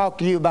want to talk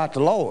to you about the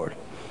Lord.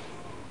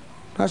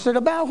 I said,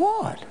 about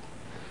what?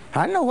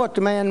 I know what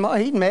the man,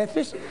 he's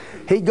Methodist.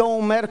 He'd go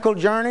on medical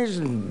journeys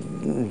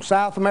in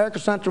South America,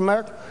 Central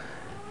America.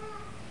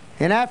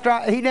 And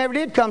he never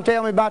did come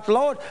tell me about the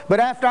Lord, but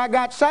after I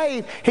got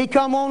saved, he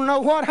come on to know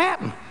what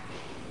happened.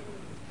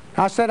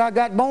 I said, I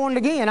got born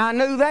again. I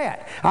knew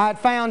that. I had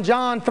found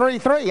John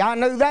 3:3. I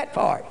knew that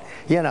part,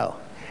 you know.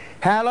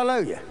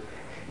 Hallelujah.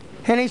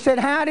 And he said,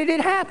 how did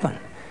it happen?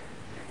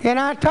 And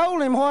I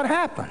told him what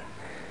happened.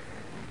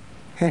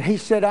 And he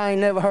said, I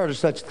ain't never heard of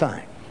such a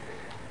thing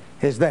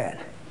as that.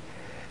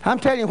 I'm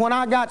telling you, when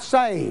I got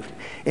saved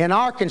in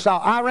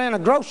Arkansas, I ran a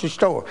grocery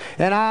store,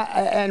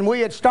 and we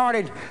had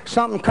started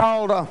something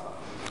called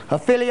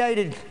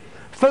Affiliated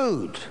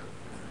Foods.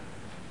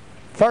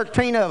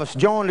 13 of us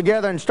joined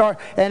together and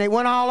started, and it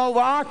went all over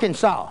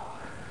Arkansas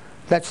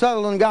that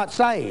Sutherlin got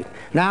saved.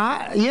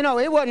 Now, you know,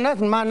 it wasn't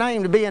nothing my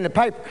name to be in the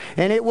paper,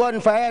 and it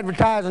wasn't for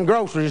advertising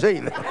groceries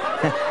either.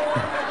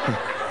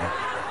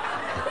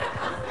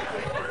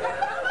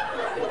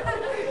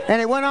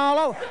 And it went all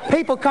over.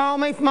 People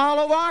called me from all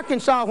over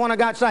Arkansas when I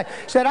got saved.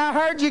 Said, I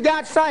heard you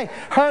got saved.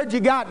 Heard you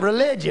got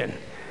religion.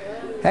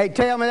 They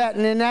tell me that,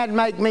 and then that'd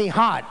make me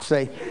hot,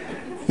 see.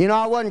 You know,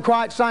 I wasn't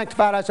quite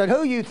sanctified. I said,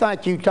 who you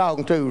think you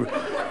talking to?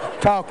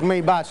 Talking to me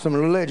about some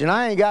religion.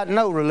 I ain't got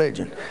no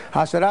religion.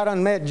 I said, I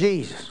done met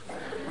Jesus.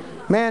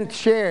 Man,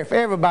 sheriff,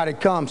 everybody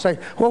come say,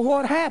 well,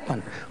 what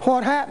happened?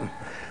 What happened?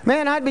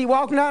 Man, I'd be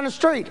walking down the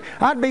street.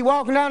 I'd be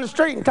walking down the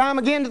street, and time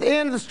again to the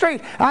end of the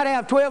street, I'd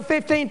have 12,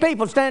 15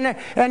 people standing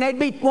there, and they'd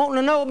be wanting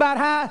to know about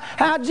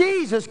how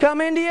Jesus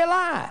come into your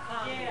life.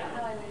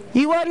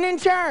 You wasn't in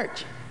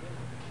church.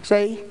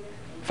 See?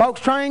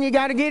 Folks train, you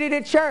got to get it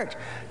at church.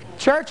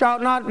 Church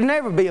ought not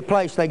never be a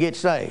place they get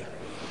saved.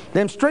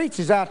 Them streets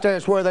is out there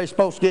is where they're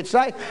supposed to get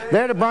saved.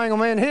 They're to bring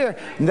them in here.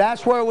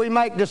 That's where we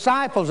make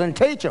disciples and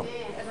teach them.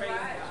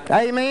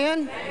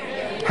 Amen?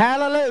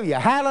 Hallelujah,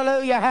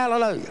 hallelujah,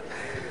 hallelujah.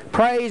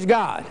 Praise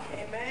God.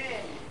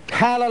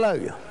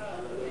 Hallelujah.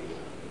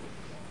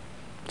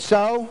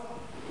 So,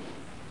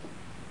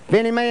 if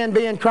any man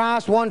be in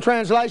Christ, one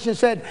translation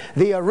said,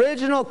 the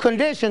original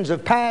conditions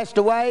have passed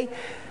away.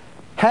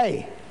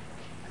 Hey,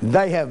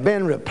 they have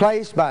been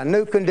replaced by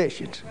new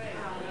conditions.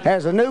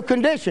 There's a new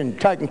condition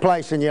taking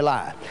place in your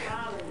life.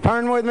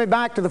 Turn with me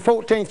back to the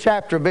 14th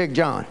chapter of Big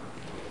John.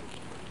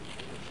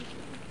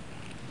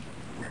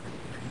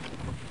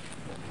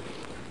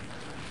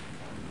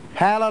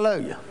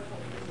 Hallelujah.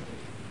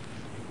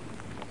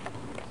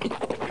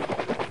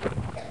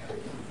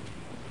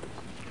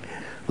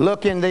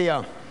 Look in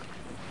the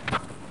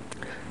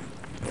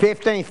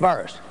 15th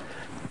verse.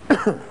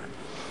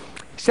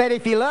 Said,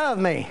 if you love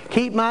me,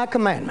 keep my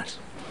commandments.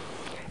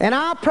 And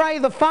I'll pray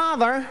the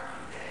Father,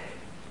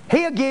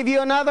 He'll give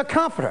you another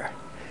comforter,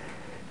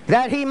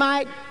 that He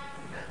might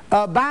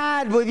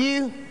abide with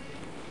you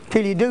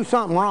till you do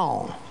something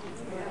wrong.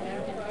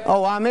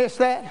 Oh, I missed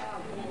that?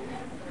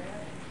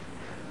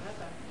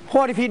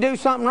 What if you do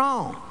something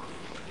wrong?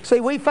 See,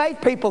 we faith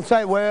people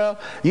say, well,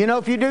 you know,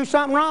 if you do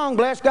something wrong,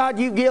 bless God,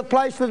 you give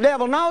place to the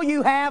devil. No,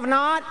 you have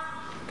not.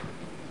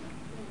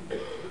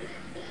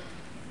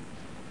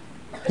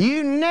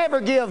 You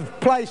never give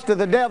place to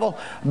the devil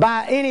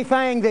by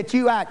anything that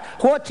you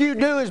act. What you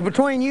do is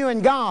between you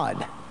and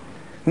God,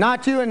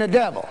 not you and the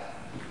devil.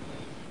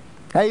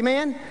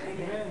 Amen?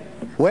 Amen.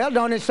 Well,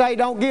 don't it say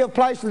don't give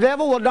place to the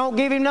devil? Well, don't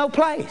give him no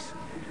place.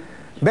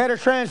 Better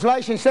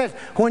translation says,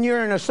 when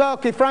you're in a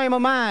sulky frame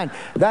of mind,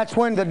 that's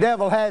when the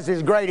devil has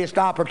his greatest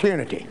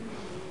opportunity.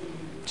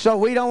 So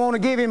we don't want to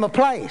give him a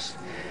place,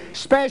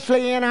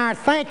 especially in our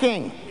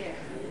thinking.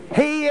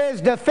 He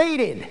is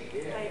defeated.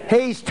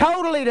 He's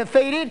totally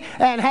defeated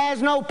and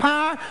has no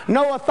power,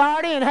 no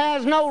authority, and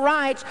has no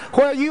rights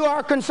where you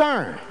are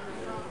concerned.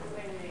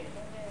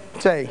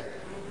 See,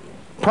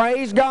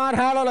 praise God,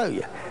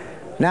 hallelujah.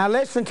 Now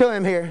listen to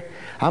him here.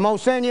 I'm going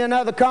to send you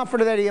another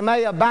comforter that He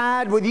may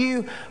abide with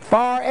you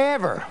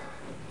forever.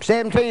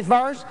 17th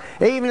verse,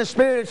 even the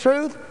Spirit of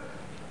truth,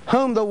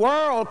 whom the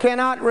world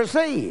cannot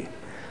receive.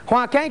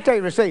 Why can't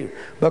they receive?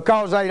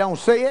 Because they don't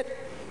see it,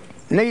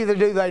 neither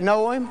do they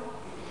know Him.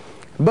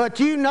 But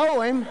you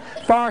know Him,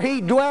 for He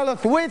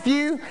dwelleth with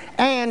you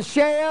and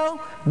shall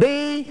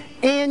be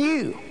in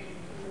you.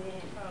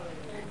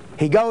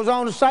 He goes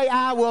on to say,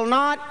 I will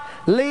not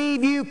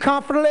leave you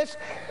comfortless.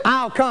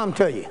 I'll come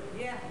to you.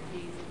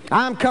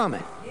 I'm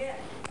coming.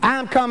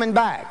 I'm coming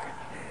back.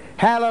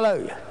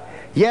 Hallelujah.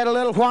 Yet a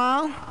little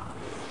while,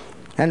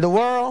 and the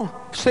world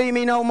see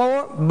me no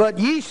more, but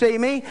ye see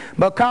me,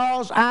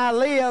 because I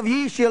live,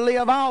 ye shall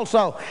live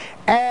also.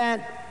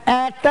 And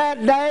at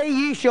that day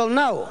ye shall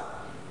know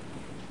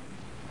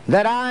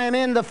that I am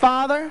in the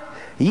Father,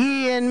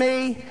 ye in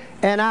me,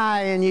 and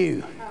I in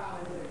you.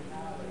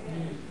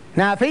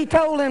 Now, if He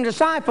told them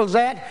disciples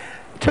that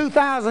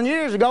 2,000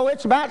 years ago,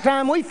 it's about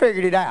time we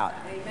figured it out.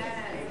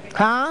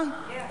 Huh?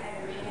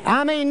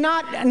 I mean,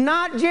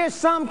 not just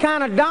some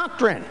kind of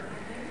doctrine.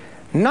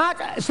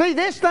 See,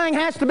 this thing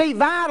has to be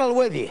vital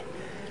with you.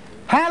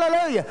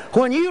 Hallelujah.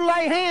 When you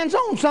lay hands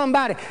on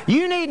somebody,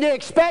 you need to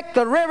expect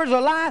the rivers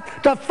of life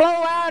to flow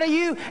out of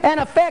you and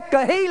affect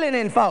the healing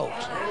in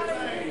folks.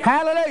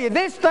 Hallelujah.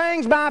 This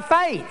thing's by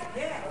faith.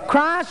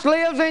 Christ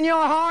lives in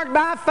your heart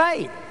by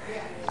faith.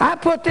 I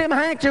put them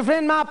handkerchiefs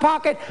in my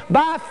pocket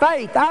by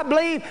faith. I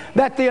believe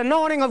that the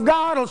anointing of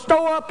God will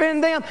store up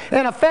in them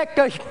and affect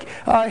the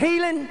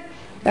healing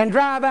and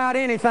drive out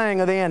anything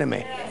of the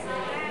enemy.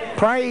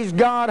 Praise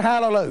God.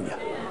 Hallelujah.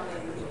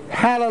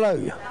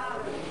 Hallelujah.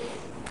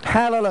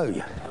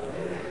 Hallelujah.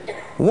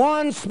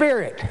 One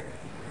Spirit,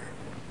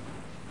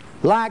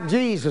 like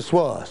Jesus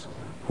was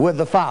with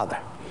the Father.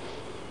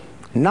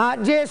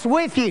 Not just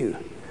with you,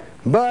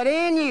 but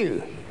in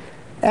you.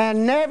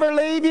 And never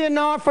leave you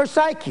nor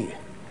forsake you.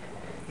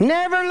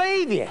 Never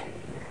leave you.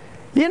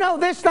 You know,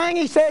 this thing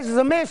He says is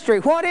a mystery.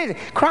 What is it?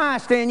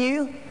 Christ in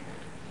you.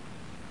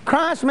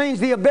 Christ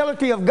means the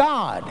ability of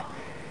God.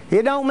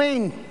 It don't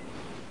mean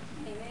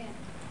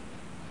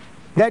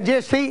that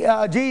just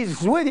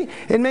Jesus is with you.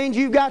 It means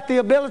you've got the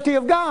ability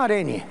of God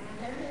in you.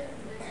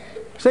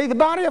 See, the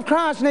body of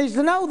Christ needs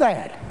to know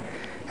that.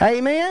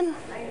 Amen?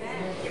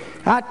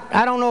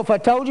 I don't know if I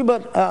told you,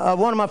 but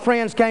one of my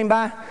friends came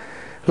by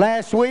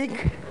last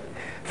week,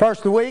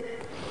 first of the week,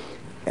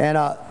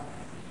 and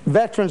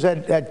veterans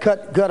had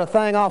cut a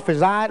thing off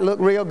his eye. It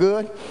looked real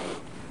good.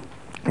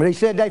 But he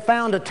said they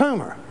found a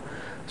tumor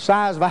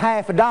size of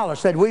 $50.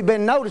 Said we've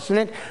been noticing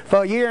it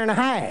for a year and a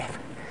half.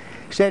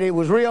 Said it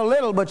was real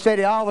little, but said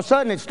all of a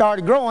sudden it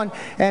started growing,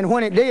 and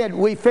when it did,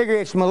 we figure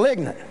it's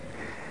malignant.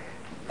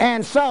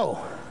 And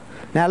so,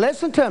 now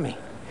listen to me.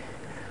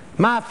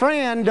 My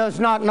friend does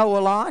not know a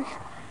lot.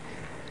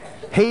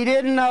 He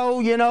didn't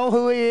know,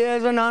 who he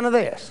is and none of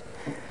this.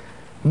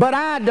 But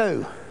I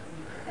do.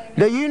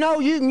 Do you know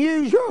you can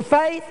use your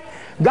faith?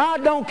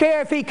 God don't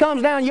care if he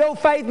comes down your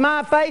faith,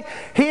 my faith,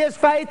 his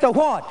faith, or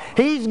what.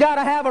 He's got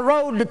to have a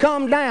road to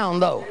come down,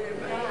 though.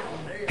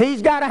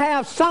 He's got to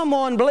have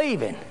someone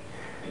believing.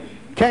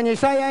 Can you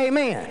say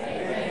amen?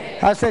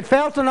 Amen. I said,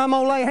 Felton, I'm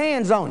going to lay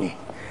hands on you.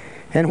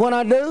 And when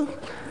I do,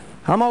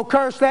 I'm going to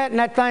curse that, and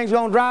that thing's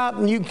going to dry up,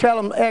 and you can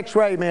tell them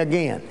x-ray me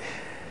again.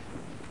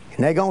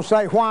 And they're going to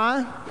say,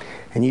 why?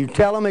 And you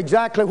tell them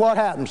exactly what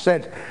happened.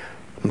 Said,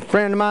 a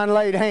friend of mine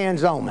laid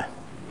hands on me.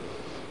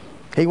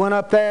 He went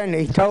up there and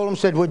he told them,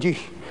 said, would you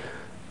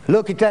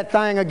look at that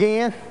thing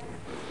again?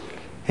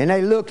 And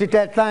they looked at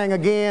that thing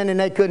again, and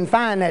they couldn't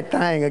find that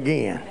thing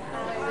again.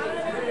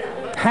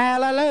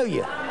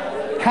 Hallelujah.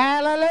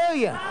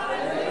 Hallelujah.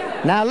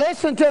 Now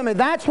listen to me.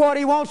 That's what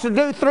he wants to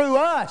do through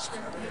us,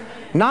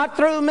 not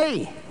through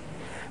me.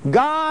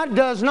 God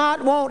does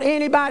not want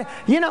anybody.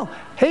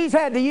 He's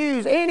had to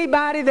use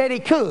anybody that he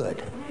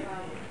could.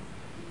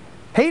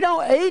 He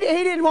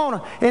didn't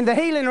want to, in the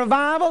healing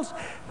revivals,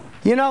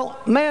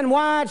 man,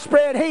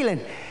 widespread healing.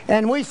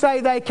 And we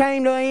say they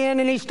came to an end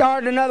and he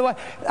started another way.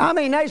 I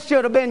mean, they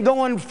should have been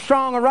going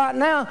stronger right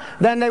now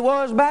than they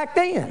was back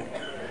then.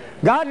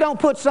 God don't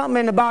put something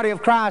in the body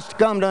of Christ to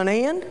come to an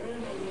end.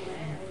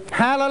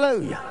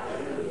 Hallelujah.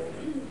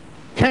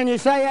 Can you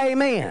say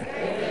amen?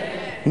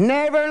 Amen.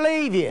 Never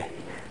leave you.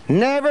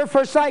 Never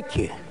forsake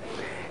you.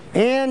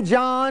 In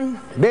John,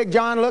 Big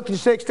John, look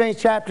at the 16th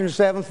chapter and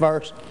the 7th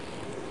verse.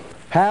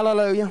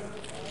 Hallelujah.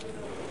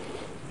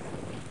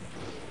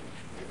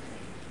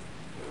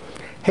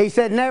 He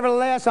said,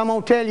 nevertheless, I'm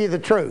going to tell you the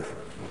truth.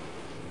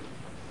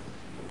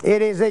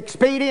 It is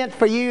expedient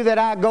for you that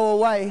I go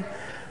away.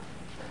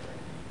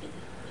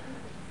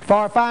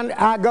 For if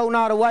I go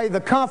not away,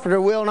 the Comforter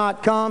will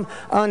not come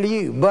unto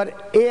you.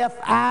 But if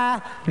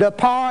I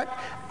depart,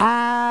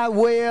 I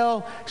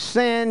will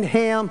send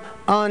him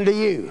unto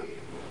you.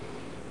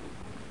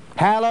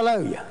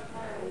 Hallelujah.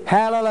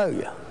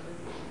 Hallelujah.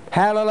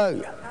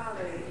 Hallelujah.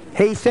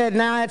 He said,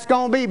 now it's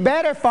going to be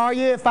better for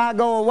you if I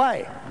go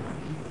away.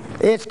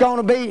 It's going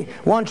to be,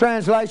 one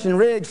translation,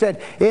 Riggs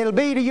said, it'll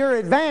be to your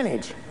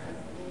advantage.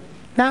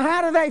 Now,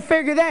 how do they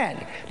figure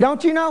that?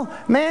 Don't you know,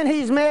 man,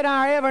 he's met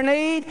our every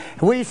need.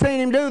 We've seen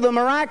him do the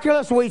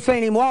miraculous. We've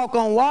seen him walk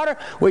on water.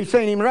 We've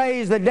seen him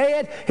raise the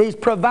dead. He's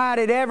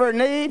provided every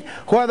need,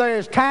 whether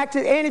it's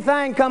taxes,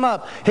 anything come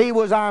up. He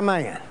was our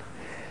man.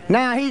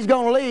 Now, he's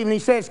going to leave, and he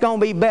said it's going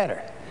to be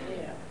better.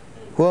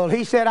 Well,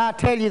 he said, I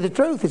tell you the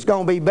truth, it's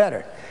going to be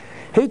better.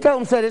 He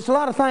told him, said, it's a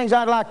lot of things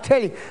I'd like to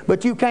tell you,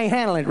 but you can't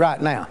handle it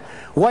right now.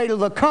 Wait till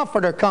the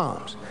Comforter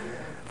comes.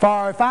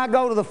 For if I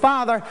go to the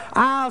Father,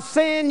 I'll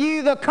send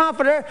you the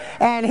Comforter,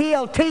 and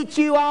he'll teach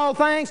you all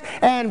things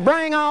and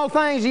bring all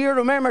things to your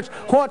remembrance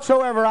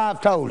whatsoever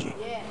I've told you.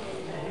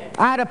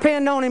 I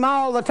depend on him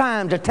all the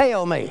time to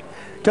tell me,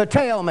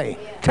 tell me.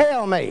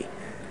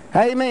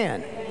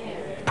 Amen.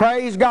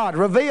 Praise God.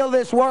 Reveal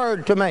this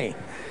word to me.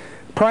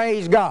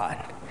 Praise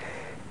God.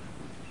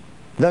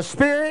 The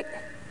Spirit,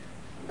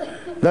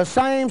 the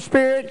same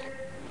Spirit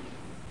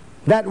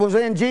that was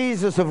in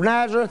Jesus of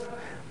Nazareth,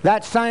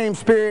 that same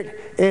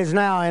Spirit is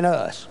now in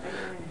us.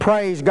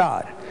 Praise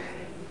God.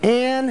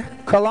 In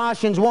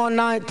Colossians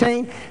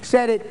 1:19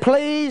 said it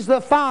pleased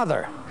the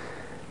Father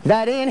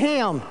that in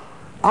him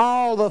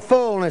all the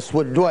fullness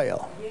would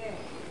dwell.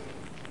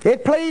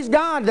 It pleased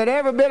God that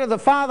every bit of the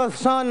Father, the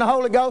Son, and the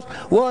Holy Ghost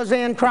was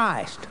in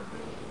Christ.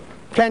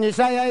 Can you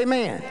say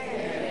amen?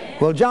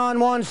 Well, John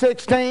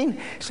 1:16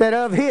 said,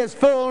 of his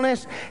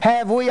fullness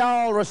have we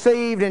all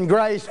received in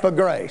grace for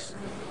grace.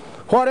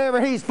 Whatever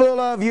he's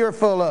full of, you're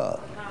full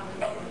of.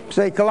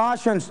 See,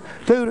 Colossians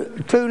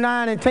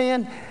 2:9 and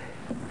 10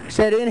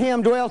 said, in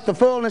him dwelt the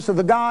fullness of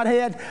the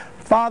Godhead,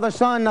 Father,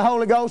 Son, and the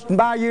Holy Ghost, and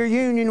by your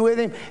union with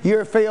him,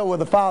 you're filled with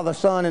the Father,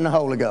 Son, and the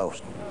Holy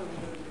Ghost.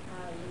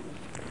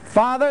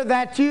 Father,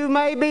 that you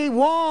may be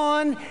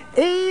one,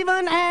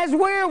 even as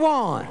we're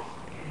one.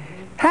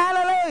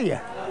 Hallelujah.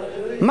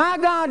 Hallelujah. My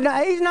God,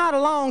 he's not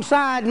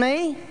alongside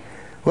me.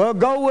 Well,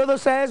 go with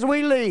us as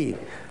we leave.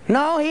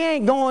 No, he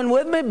ain't going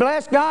with me.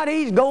 Bless God,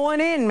 he's going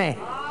in me.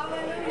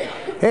 Hallelujah.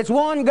 It's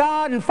one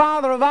God and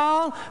Father of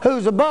all,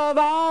 who's above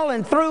all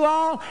and through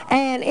all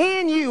and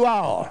in you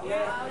all.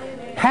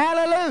 Hallelujah.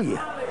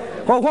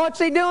 Hallelujah. Well, what's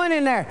he doing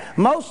in there?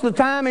 Most of the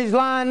time he's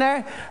lying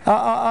there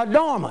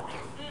dormant,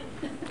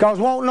 because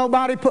won't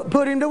nobody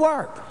put him to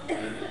work.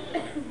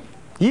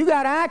 You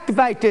got to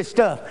activate this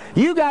stuff.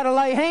 You got to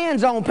lay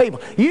hands on people.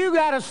 You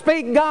got to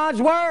speak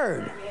God's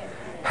word.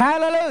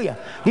 Hallelujah.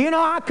 Do you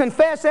know I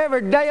confess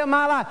every day of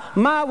my life,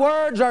 my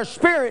words are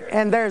spirit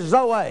and they're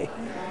Zoe.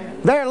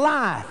 They're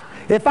life.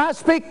 If I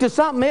speak to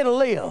something, it'll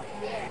live.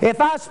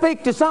 If I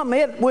speak to something,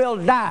 it will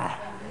die.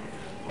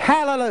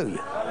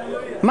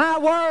 Hallelujah. My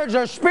words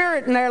are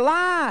spirit and they're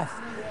life.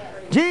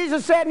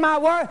 Jesus said, my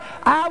word,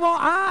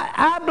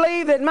 I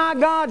believe that my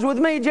God's with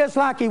me just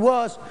like He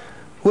was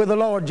with the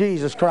Lord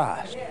Jesus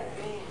Christ.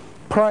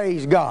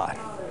 Praise God.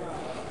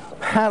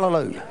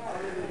 Hallelujah.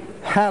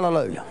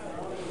 Hallelujah.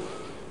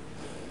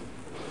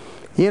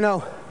 You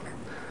know,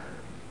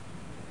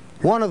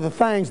 one of the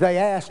things they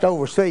asked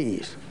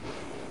overseas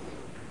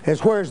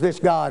is, where's this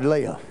God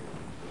live?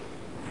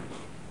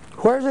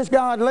 Where's this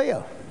God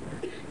live?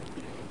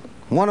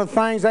 One of the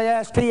things they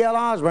asked T.L.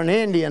 Osborne,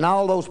 India, and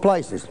all those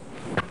places,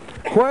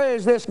 where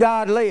does this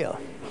God live?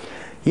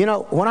 You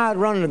know, when I was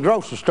running the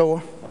grocery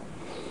store,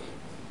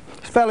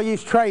 this fellow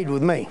used to trade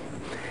with me.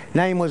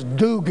 Name was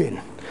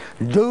Dugan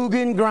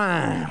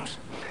Grimes.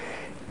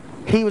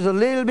 He was a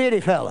little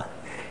bitty fella,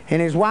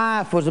 and his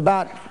wife was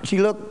she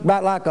looked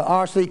about like a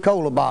R.C.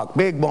 Cola box,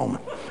 big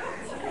woman.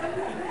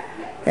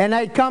 And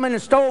they'd come in the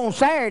store on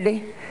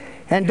Saturday,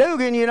 and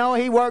Dugan, you know,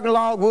 he worked in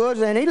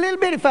logwoods, and he's a little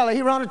bitty fella.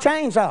 He run a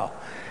chainsaw.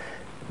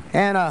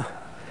 And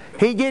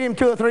he'd get him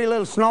 2 or 3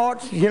 little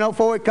snorts, you know,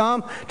 before he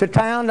come to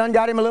town. Done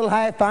got him a little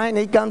half pint, and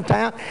he'd come to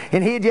town,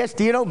 and he'd just,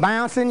 you know,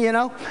 bouncing,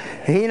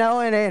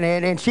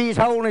 and she's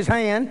holding his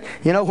hand,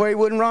 you know, where he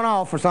wouldn't run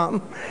off or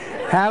something.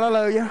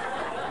 Hallelujah.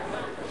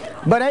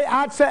 But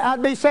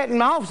I'd be sitting in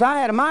my office. I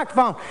had a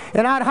microphone,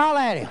 and I'd holler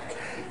at him,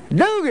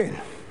 Dugan,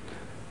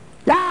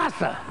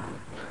 yassa,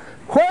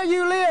 where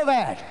you live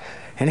at?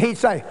 And he'd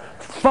say,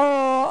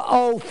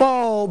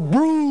 404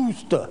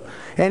 Brewster.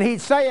 And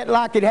he'd say it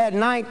like it had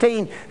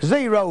 19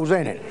 zeros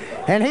in it.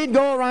 And he'd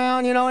go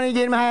around, you know, and he'd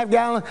get him a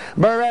half-gallon,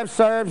 burlap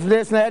syrups,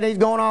 this and that, and he's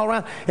going all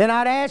around. And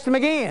I'd ask him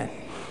again.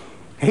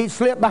 He'd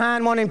slip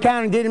behind one of them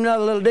counters and get him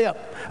another little dip,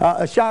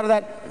 a shot of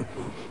that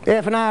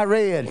F&I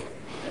red.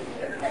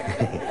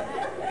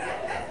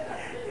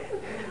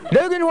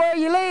 Dugan, where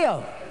you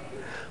live?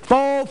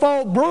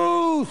 404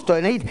 Brewster.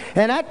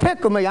 And that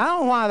tickled me. I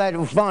don't know why that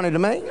was funny to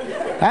me.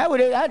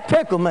 That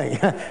tickled me.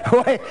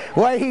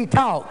 way he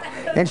talked.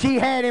 And she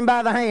had him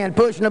by the hand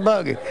pushing the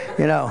buggy.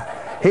 You know,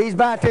 he's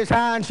about this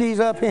high and she's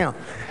up him.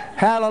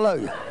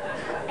 Hallelujah.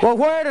 Well,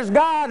 where does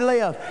God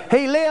live?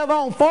 He live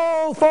on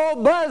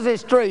 404 Buzzy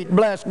Street,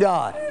 bless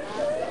God.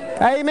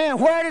 Amen.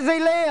 Where does He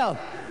live?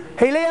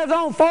 He lives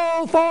on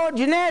 404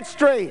 Jeanette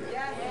Street.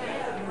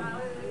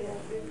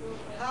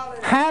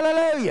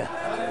 Hallelujah.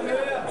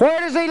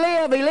 Where does He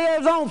live? He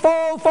lives on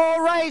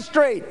 404 Ray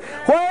Street.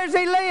 Where does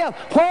He live?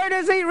 Where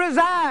does He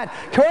reside?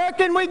 Where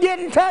can we get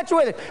in touch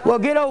with Him? Well,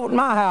 get over to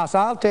my house.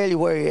 I'll tell you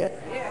where He is.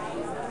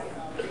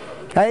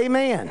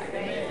 Amen.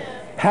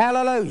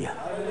 Hallelujah.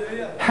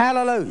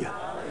 Hallelujah.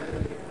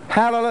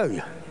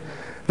 Hallelujah.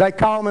 They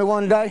called me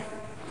one day.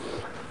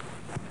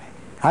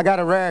 I got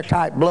a rare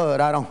type blood.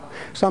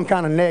 Some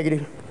kind of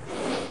negative.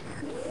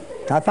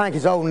 I think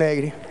it's O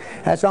negative.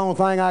 That's the only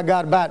thing I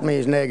got about me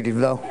is negative,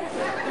 though.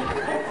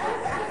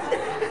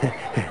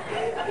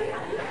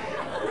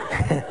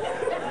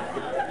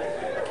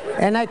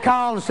 And they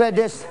called and said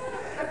this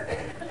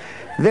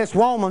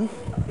woman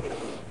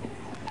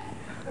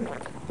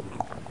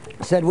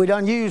said, we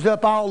done used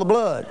up all the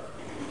blood.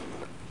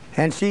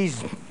 And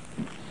she's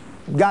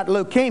got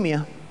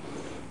leukemia.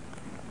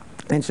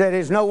 And said,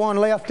 there's no one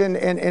left in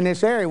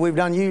this area. We've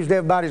done used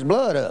everybody's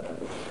blood up.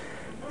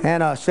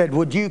 And I said,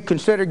 would you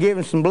consider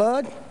giving some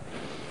blood?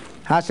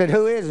 I said,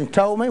 who is? And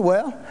told me,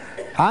 well,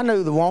 I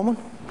knew the woman.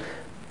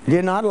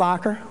 Did not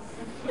like her.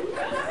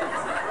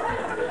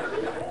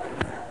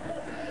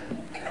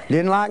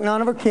 Didn't like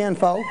none of her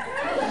kinfolk.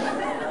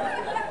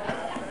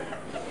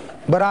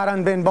 But I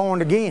done been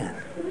born again.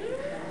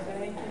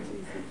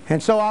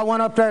 And so I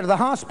went up there to the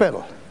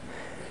hospital.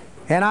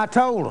 And I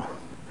told her.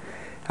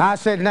 I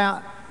said,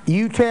 now,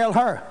 you tell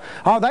her.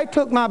 Oh, they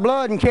took my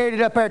blood and carried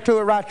it up there to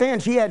her right then.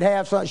 She had to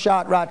have something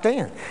shot right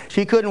then.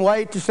 She couldn't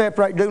wait to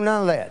separate, do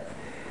none of that.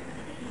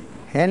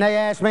 And they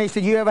asked me,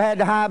 said, you ever had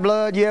the high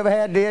blood? You ever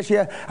had this?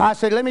 Yeah. I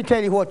said, let me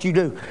tell you what you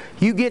do.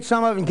 You get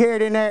some of it and carry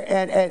it in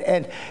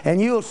there, and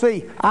you'll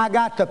see I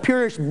got the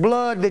purest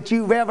blood that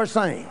you've ever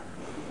seen.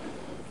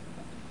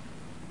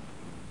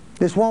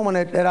 This woman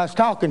that I was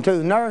talking to,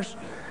 the nurse,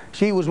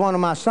 she was one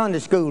of my Sunday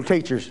school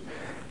teachers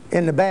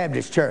in the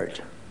Baptist church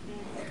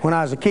when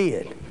I was a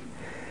kid.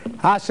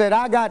 I said,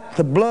 I got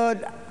the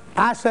blood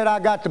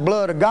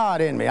of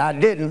God in me. I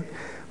didn't,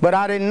 but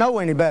I didn't know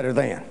any better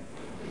then.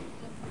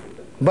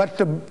 But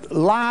the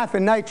life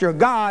and nature of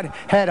God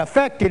had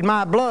affected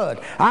my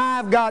blood.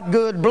 I've got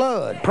good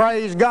blood.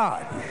 Praise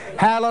God.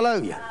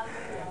 Hallelujah.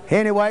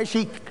 Anyway,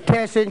 she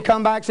tested and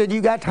come back, said,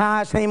 you got the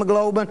highest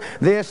hemoglobin,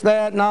 this,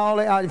 that, and all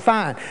that.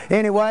 Fine.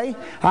 Anyway,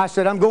 I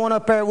said, I'm going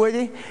up there with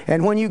you,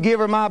 and when you give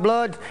her my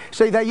blood,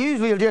 see, they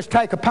usually will just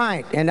take a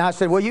pint. And I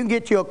said, well, you can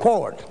get you a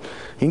quart.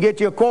 You can get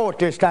you a quart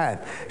this time.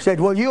 Said,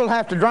 well, you'll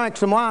have to drink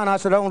some wine. I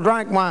said, I don't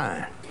drink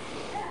wine.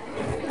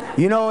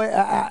 You know,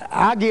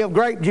 I give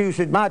grape juice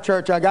at my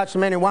church. I got so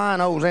many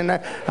winos in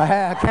there.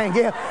 I can't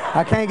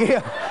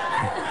give.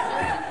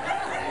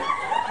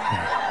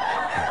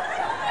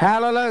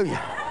 Hallelujah.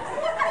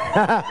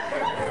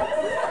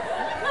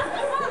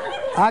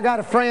 I got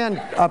a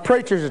friend, a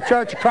preacher at the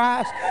Church of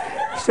Christ.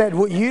 He said,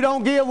 well, you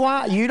don't give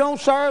wine, you don't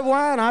serve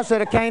wine. I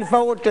said, I can't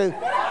afford to.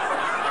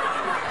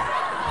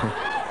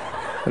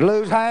 I'd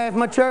lose half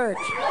my church.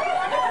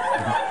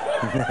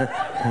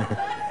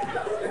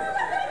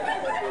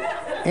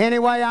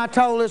 Anyway, I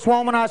told this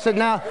woman, I said,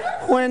 now,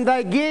 when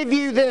they give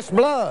you this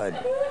blood,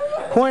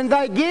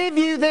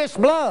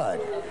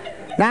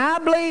 now I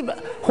believe,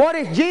 what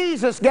if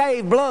Jesus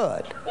gave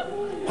blood?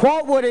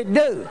 What would it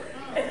do?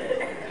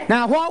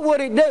 Now, what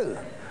would it do?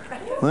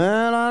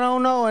 Well, I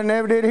don't know. I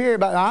never did hear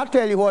about it. I'll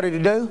tell you what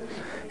it'd do.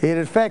 It'd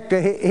affect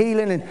the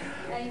healing. And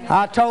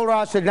I told her,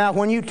 I said, now,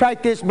 when you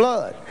take this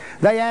blood,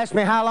 they asked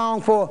me how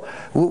long for,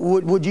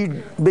 would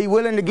you be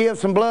willing to give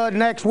some blood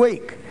next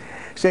week?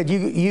 Said,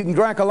 you can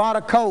drink a lot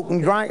of Coke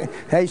and drink,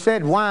 they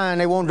said wine,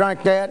 they won't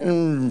drink that,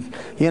 and,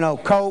 you know,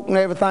 Coke and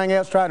everything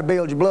else, try to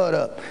build your blood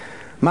up.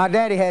 My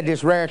daddy had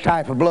this rare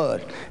type of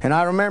blood, and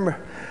I remember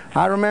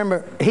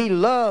he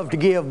loved to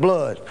give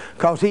blood,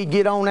 because he'd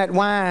get on that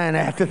wine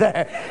after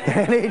that.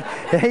 And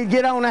he'd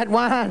get on that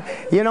wine,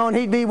 you know, and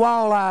he'd be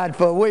wall-eyed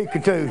for a week or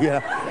two, you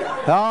know.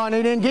 Oh, and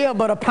he didn't give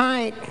but a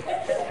pint,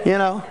 you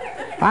know.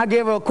 I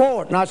give her a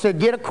quart, and I said,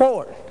 get a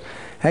quart.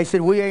 They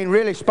said, we ain't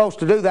really supposed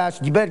to do that. I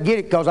said, you better get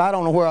it, because I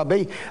don't know where I'll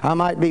be. I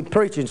might be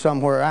preaching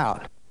somewhere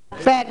out.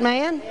 Fat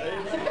man.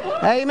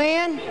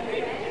 Amen.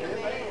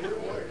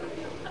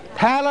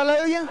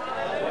 Hallelujah.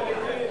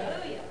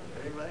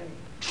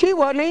 She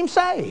wasn't even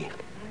saved.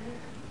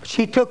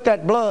 She took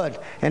that blood,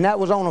 and that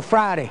was on a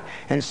Friday,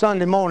 and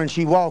Sunday morning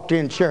she walked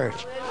in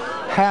church.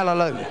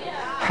 Hallelujah.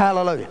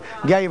 Hallelujah.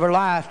 Gave her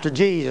life to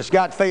Jesus,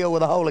 got filled with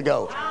the Holy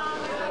Ghost.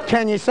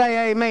 Can you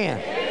say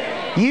amen?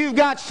 You've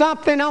got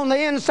something on the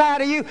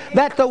inside of you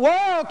that the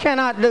world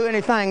cannot do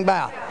anything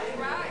about.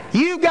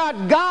 You've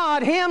got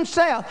God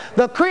Himself,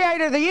 the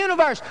Creator of the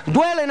universe,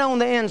 dwelling on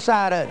the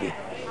inside of you.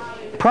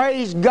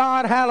 Praise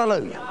God.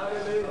 Hallelujah.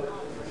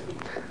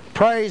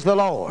 Praise the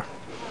Lord.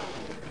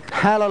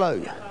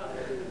 Hallelujah.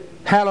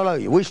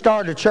 Hallelujah. We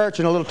started a church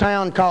in a little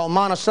town called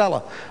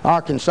Monticello,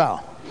 Arkansas.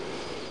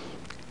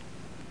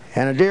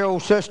 And a dear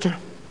old sister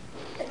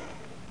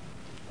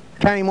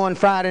came one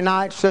Friday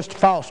night, Sister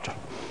Foster.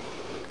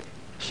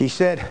 She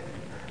said,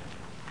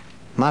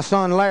 my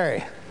son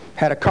Larry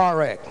had a car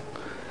wreck,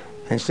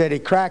 and said he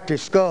cracked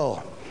his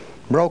skull,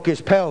 broke his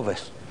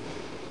pelvis,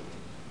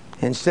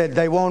 and said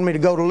they wanted me to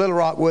go to Little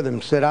Rock with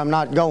him. Said, I'm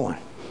not going.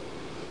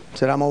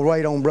 Said, I'm going to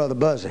wait on Brother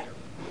Buzzy.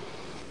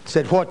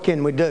 Said, what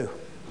can we do?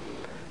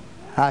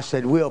 I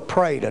said, we'll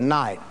pray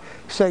tonight.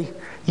 See,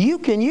 you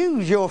can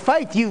use your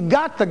faith. You've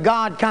got the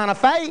God kind of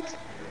faith.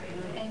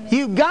 Amen.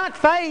 You've got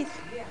faith.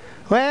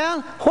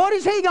 Well, what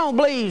is he going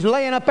to believe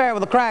laying up there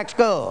with a cracked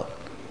skull?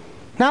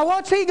 Now,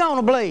 what's he going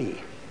to believe?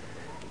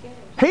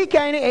 He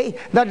can't.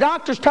 The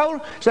doctors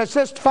told her, said,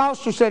 Sister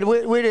Foster said,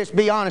 we just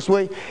be honest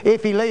with you,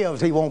 if he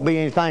lives, he won't be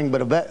anything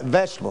but a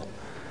vegetable.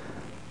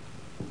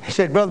 He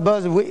said, Brother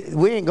Buzzy,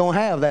 we ain't going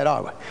to have that,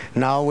 are we?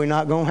 No, we're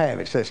not going to have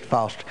it, Sister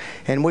Foster.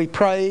 And we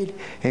prayed,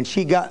 and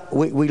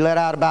we let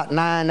out about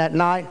 9 that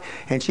night,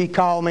 and she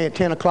called me at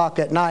 10 o'clock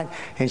that night,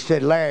 and she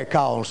said, Larry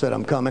called and said,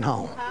 I'm coming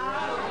home.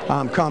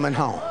 I'm coming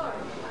home.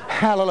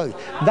 Hallelujah.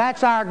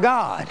 That's our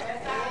God.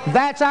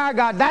 That's our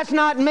God. That's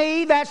not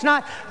me. That's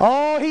not,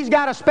 oh, He's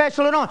got a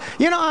special anointing.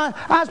 You know,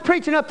 I was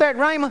preaching up there at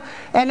Rhema,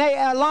 and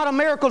a lot of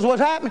miracles was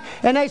happening,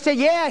 and they said,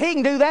 yeah, He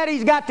can do that.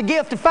 He's got the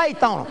gift of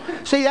faith on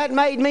Him. See, that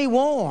made me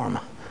warm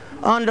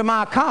under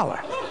my collar.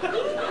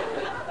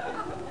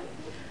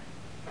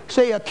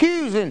 See,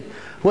 accusing,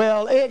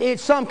 well,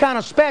 it's some kind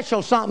of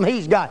special something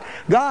He's got.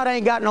 God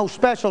ain't got no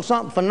special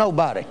something for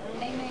nobody.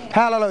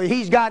 Hallelujah.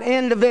 He's got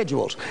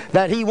individuals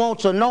that He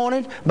wants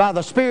anointed by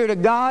the Spirit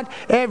of God.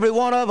 Every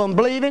one of them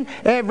believing.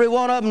 Every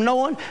one of them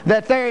knowing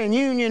that they're in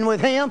union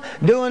with Him,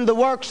 doing the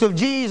works of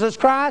Jesus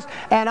Christ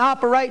and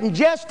operating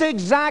just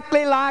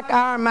exactly like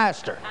our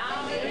Master.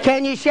 Amen.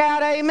 Can you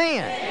shout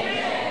amen?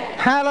 Amen.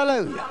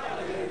 Hallelujah.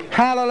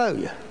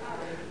 Hallelujah.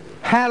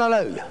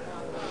 Hallelujah.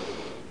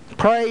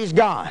 Praise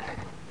God.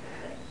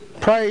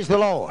 Praise the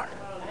Lord.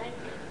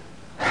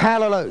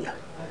 Hallelujah.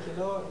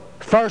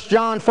 1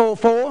 John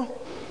 4:4.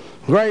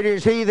 Greater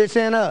is He that's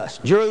in us.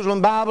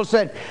 Jerusalem Bible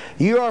said,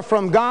 you are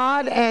from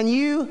God, and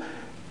you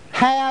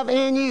have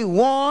in you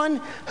one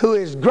who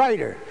is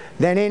greater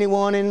than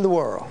anyone in the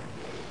world.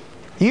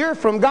 You're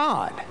from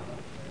God.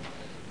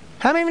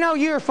 How many of you know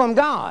you're from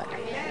God?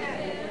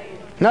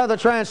 Another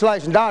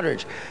translation,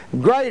 Doddridge,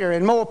 greater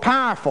and more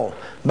powerful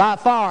by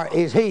far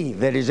is He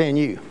that is in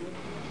you.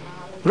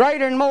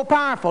 Greater and more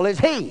powerful is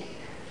He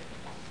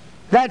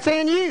that's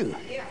in you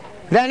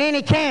than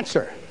any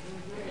cancer.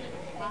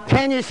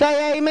 Can you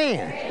say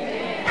amen?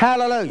 Amen?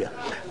 Hallelujah.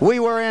 We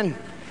were in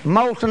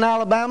Moulton,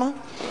 Alabama.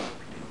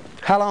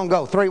 How long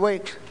ago? 3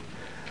 weeks.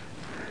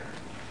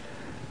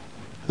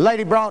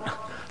 Lady brought a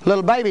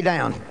little baby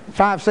down,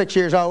 5, 6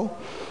 years old.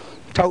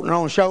 toting her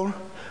on the shoulder.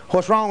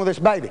 What's wrong with this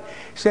baby?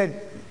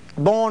 Said,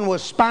 born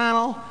with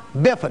spinal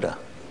bifida.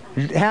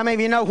 How many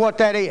of you know what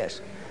that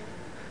is?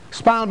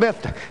 Spinal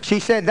bifida. She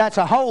said that's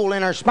a hole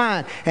in her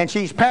spine, and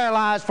she's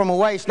paralyzed from the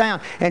waist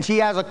down, and she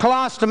has a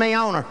colostomy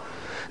on her.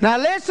 Now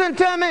listen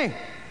to me.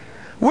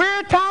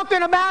 We're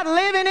talking about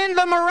living in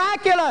the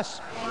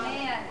miraculous.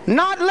 Amen.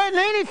 Not letting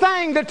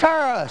anything deter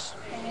us.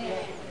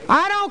 Amen.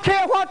 I don't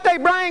care what they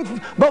bring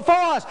before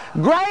us.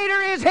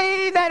 Greater is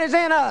He that is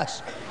in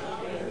us.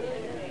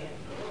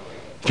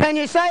 Can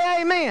you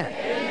say amen?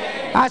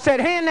 Amen? I said,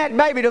 hand that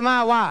baby to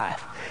my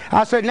wife.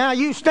 I said, now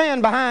you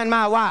stand behind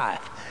my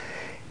wife.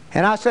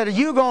 And I said, are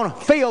you going to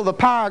feel the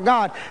power of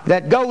God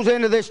that goes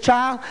into this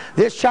child?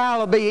 This child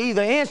will be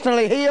either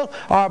instantly healed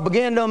or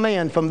begin to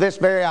amend from this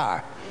very hour.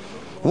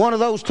 One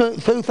of those two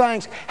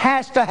things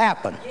has to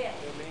happen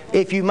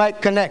if you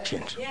make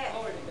connections.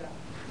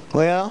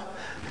 Well,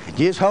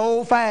 just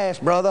hold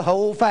fast, brother,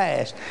 hold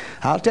fast.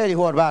 I'll tell you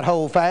what about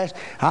hold fast.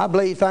 I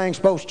believe things are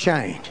supposed to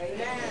change.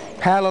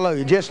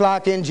 Hallelujah. Just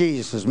like in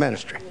Jesus'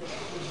 ministry.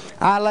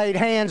 I laid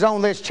hands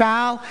on this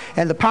child,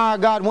 and the power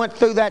of God went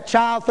through that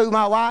child, through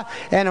my wife,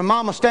 and her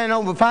mama standing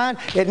over behind.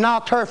 It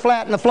knocked her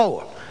flat in the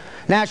floor.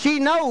 Now, she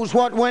knows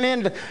what went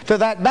into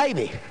that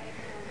baby.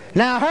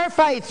 Now, her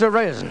faith's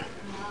arisen.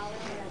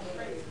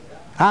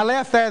 I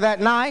left there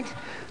that night.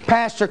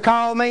 Pastor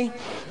called me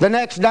the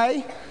next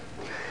day.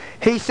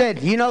 He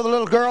said, you know the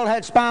little girl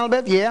had spinal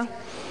bifida? Yeah.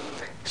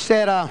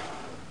 Said,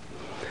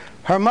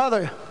 her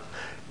mother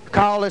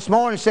called this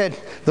morning and said,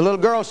 the little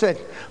girl said,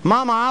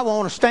 Mama, I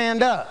want to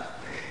stand up.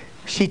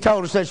 She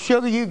told her, said,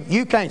 Sugar,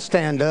 you can't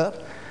stand up.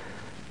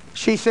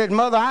 She said,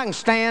 Mother, I can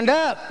stand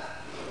up.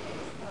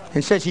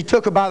 And said she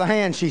took her by the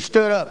hand, she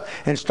stood up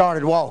and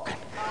started walking.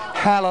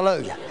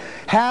 Hallelujah.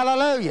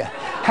 Hallelujah.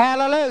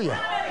 Hallelujah.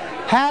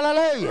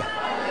 Hallelujah.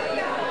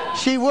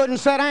 She wouldn't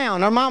sit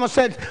down. Her mama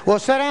said, well,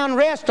 sit down and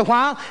rest a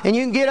while and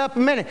you can get up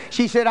in a minute.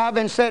 She said, I've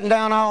been sitting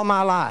down all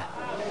my life.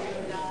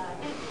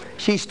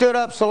 She stood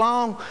up so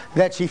long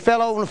that she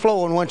fell over the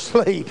floor and went to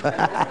sleep.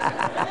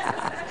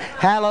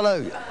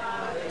 Hallelujah.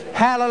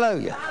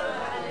 Hallelujah.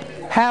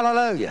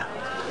 Hallelujah.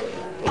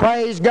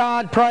 Praise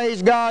God,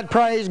 praise God,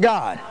 praise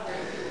God.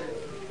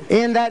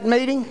 In that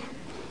meeting,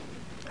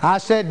 I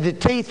said the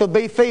teeth will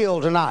be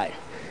filled tonight.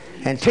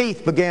 And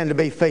teeth began to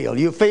be filled.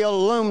 You feel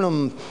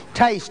aluminum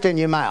taste in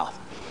your mouth.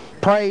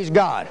 Praise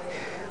God.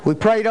 We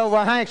prayed over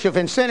a handkerchief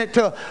and sent it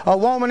to a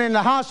woman in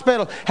the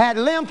hospital. Had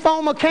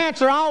lymphoma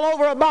cancer all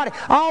over her body,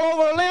 all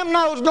over her lymph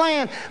node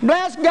gland.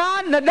 Bless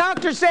God. And the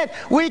doctor said,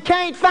 we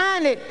can't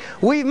find it.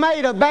 We've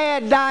made a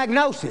bad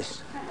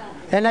diagnosis.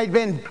 And they'd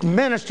been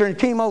ministering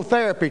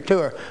chemotherapy to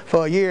her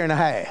for 1.5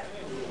 years.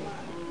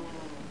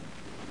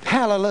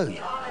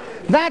 Hallelujah.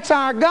 That's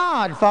our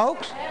God,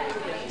 folks.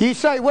 You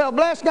say, well,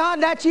 bless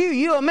God, that's you.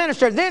 You're a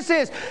minister. This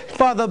is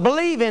for the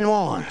believing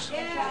ones.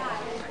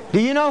 Do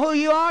you know who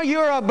you are?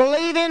 You're a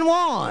believing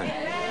one.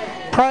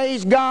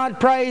 Praise God,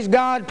 praise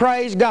God,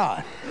 praise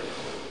God.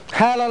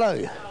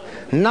 Hallelujah.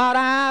 Not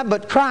I,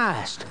 but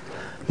Christ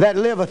that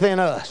liveth in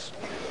us.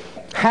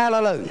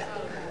 Hallelujah.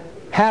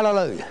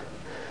 Hallelujah.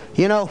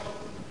 You know,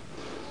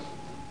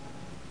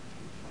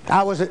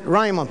 I was at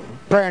Rhema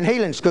Prayer and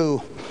Healing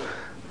School,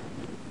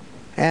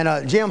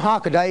 and Jim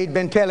Hockaday had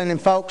been telling them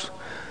folks,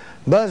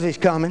 Buzzy's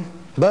coming.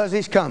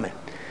 Buzzy's coming.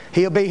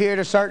 He'll be here at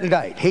a certain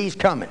date. He's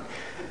coming.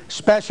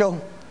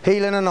 Special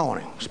healing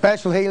anointing.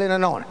 Special healing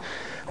anointing.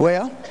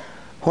 Well,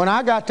 when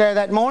I got there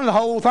that morning, the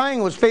whole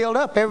thing was filled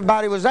up.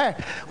 Everybody was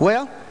there.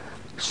 Well,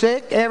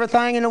 sick,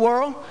 everything in the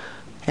world.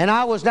 And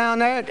I was down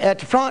there at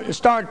the front and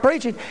started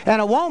preaching.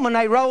 And a woman,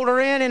 they rolled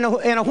her in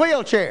a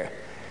wheelchair.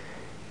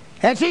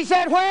 And she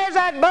said, where's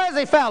that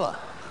Buzzy fella?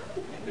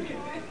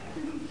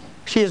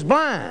 She is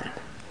blind.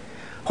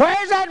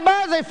 Where's that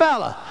Buzzy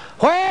fella?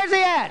 Where's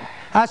he at?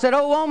 I said,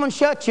 oh, woman,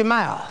 shut your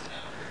mouth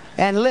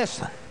and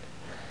listen.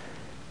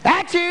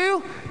 That's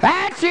you.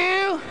 That's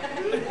you.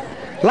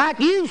 Like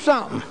you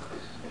something.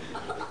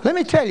 Let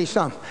me tell you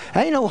something.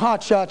 Ain't no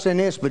hot shots in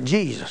this but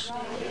Jesus.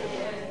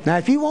 Now,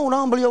 if you won't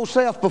humble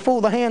yourself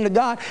before the hand of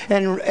God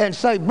and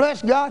say,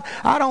 bless God,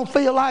 I don't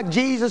feel like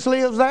Jesus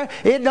lives there.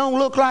 It don't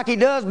look like He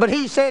does, but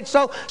He said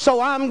so,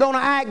 so I'm going to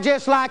act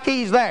just like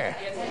He's there.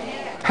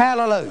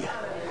 Hallelujah.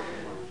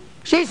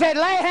 She said,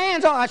 lay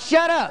hands on. I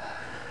shut up.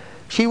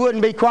 She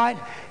wouldn't be quiet.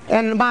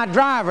 And my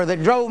driver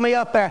that drove me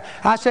up there,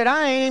 I said,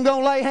 I ain't even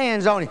going to lay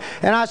hands on him.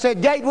 And I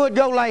said, Gatewood,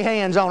 go lay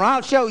hands on her.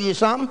 I'll show you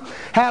something.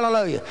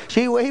 Hallelujah.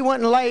 He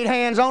went and laid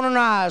hands on her and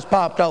her eyes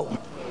popped open.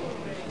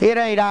 It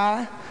ain't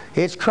I,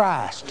 it's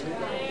Christ.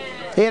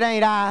 It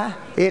ain't I,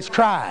 it's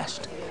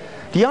Christ.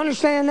 Do you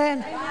understand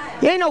that?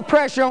 There ain't no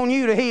pressure on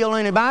you to heal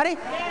anybody.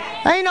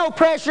 There ain't no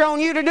pressure on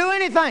you to do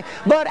anything.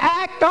 But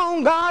act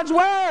on God's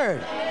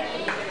Word.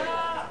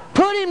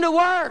 Put Him to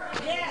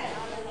work.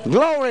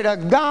 Glory to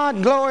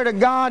God, glory to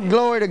God,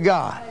 glory to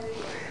God.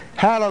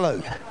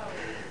 Hallelujah.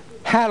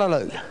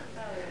 Hallelujah.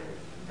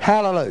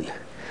 Hallelujah.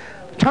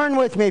 Turn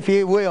with me, if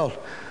you will,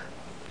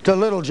 to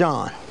Little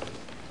John.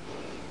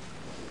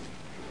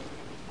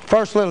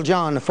 First Little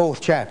John, the 4th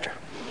chapter.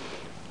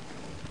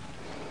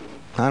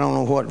 I don't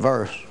know what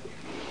verse.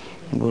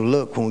 We'll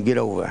look when we get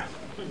over there.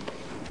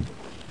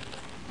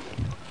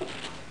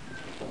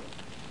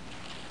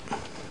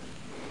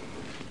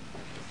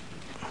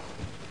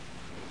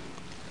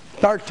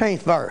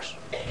 Thirteenth verse.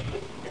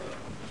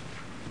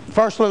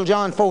 1 little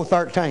John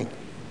 4:13.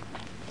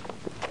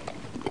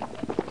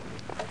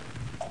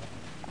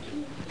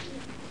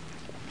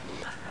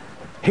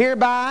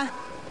 Hereby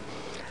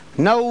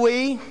know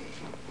we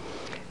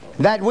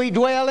that we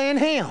dwell in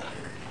Him,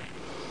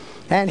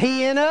 and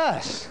He in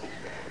us,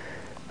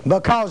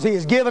 because He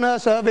has given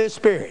us of His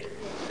Spirit.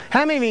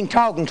 How many of you can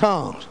talk in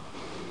tongues?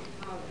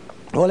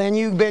 Well, then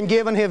you've been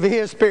given of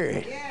His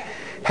Spirit.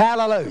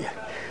 Hallelujah.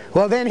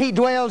 Well, then He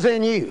dwells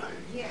in you.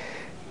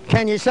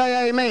 Can you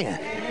say amen?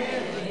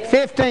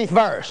 15th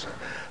verse.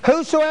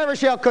 Whosoever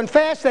shall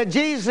confess that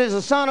Jesus is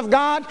the Son of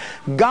God,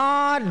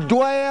 God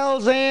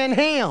dwells in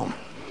him,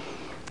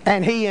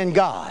 and he in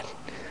God.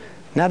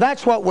 Now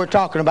that's what we're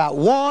talking about.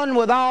 One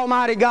with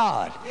Almighty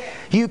God.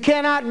 You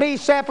cannot be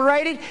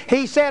separated.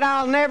 He said,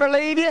 I'll never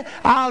leave you.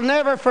 I'll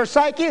never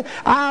forsake you.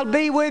 I'll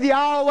be with you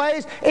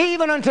always,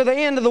 even unto the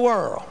end of the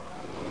world.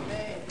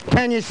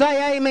 Can you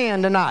say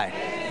amen tonight?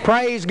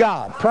 Praise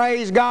God.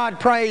 Praise God.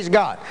 Praise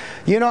God.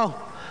 You know,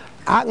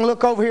 I can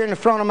look over here in the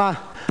front of my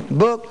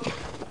book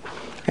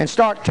and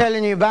start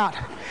telling you about,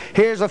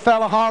 here's a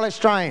fellow, Harley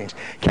Strange,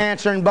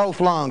 cancer in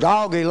both lungs.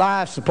 Augie,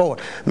 life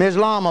support. Ms.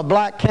 Lama,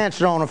 black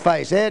cancer on her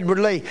face. Edward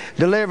Lee,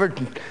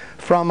 delivered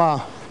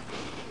from,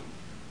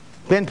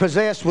 been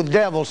possessed with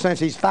devils since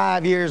he's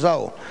 5 years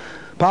old.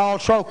 Paul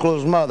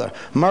Trokel's mother.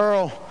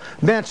 Merle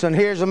Benson,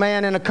 here's a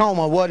man in a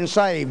coma, wasn't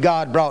saved,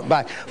 God brought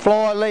back.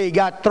 Floyd Lee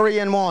got 3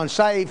 in 1,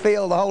 saved,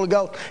 filled, the Holy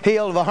Ghost,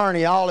 healed of a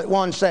hernia, all at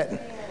one setting.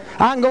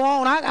 I can go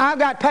on. I've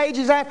got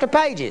pages after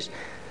pages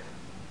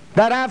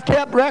that I've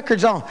kept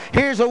records on.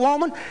 Here's a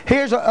woman,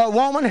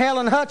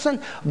 Helen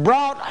Hudson,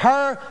 brought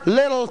her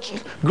little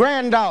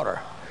granddaughter.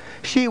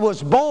 She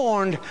was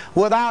born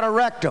without a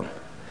rectum,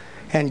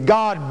 and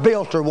God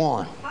built her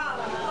one.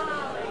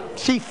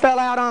 She fell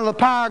out under the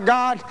power of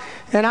God,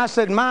 and I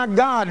said, my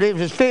God, it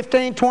was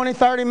 15, 20,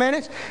 30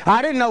 minutes.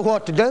 I didn't know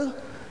what to do.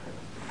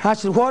 I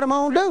said, what am I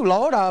going to do,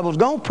 Lord? I was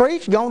going to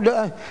preach, going to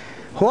do.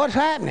 What's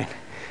happening?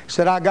 He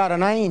said, I got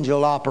an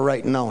angel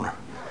operating on her.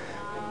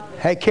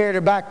 They carried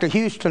her back to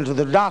Houston to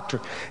the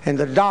doctor, and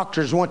the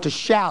doctors went to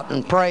shout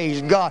and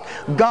praise God.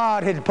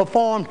 God had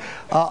performed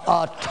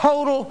a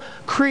total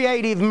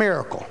creative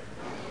miracle.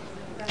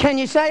 Can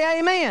you say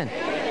amen?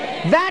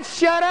 Amen. That's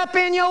shut up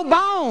in your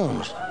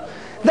bones.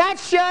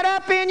 That's shut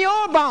up in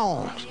your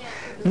bones.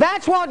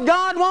 That's what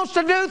God wants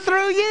to do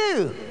through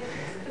you.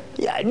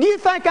 Do you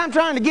think I'm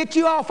trying to get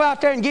you off out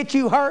there and get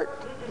you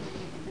hurt?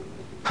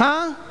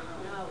 Huh?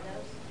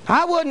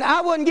 I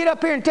wouldn't get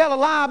up here and tell a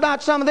lie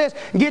about some of this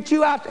and get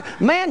you out there.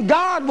 Man,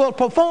 God will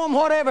perform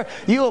whatever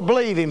you'll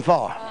believe Him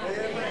for.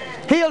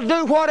 Amen. He'll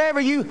do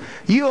whatever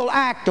you'll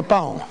act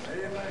upon.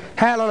 Amen.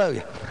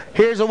 Hallelujah.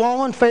 Here's a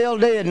woman fell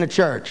dead in the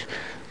church.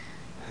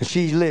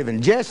 She's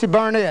living. Jesse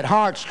Burnett,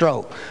 heart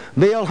stroke.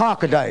 Bill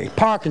Hockaday,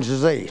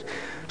 Parkinson's disease.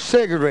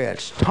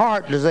 Cigarettes,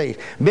 heart disease.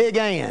 Big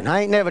Ann.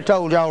 I ain't never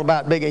told y'all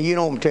about Big Ann. You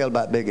don't want me to tell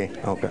about Big Ann.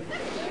 Okay.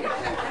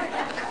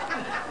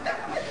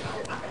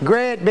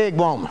 Great big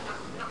woman.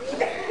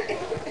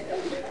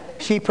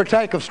 She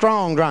partake of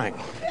strong drink.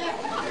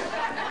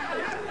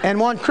 And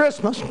one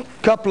Christmas, a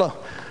couple of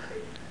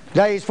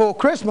days before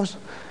Christmas,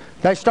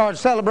 they started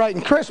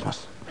celebrating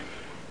Christmas.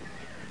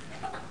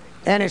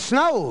 And it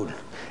snowed.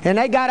 And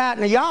they got out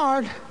in the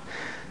yard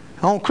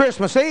on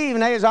Christmas Eve,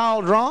 and they was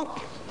all drunk.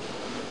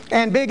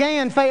 And Big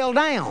Ann fell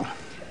down.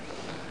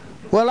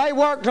 Well, they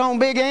worked on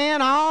Big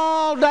Ann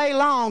all day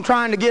long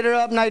trying to get her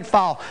up, and they'd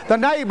fall. The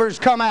neighbors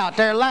come out,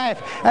 they're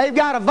laughing. They've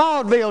got a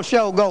vaudeville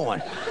show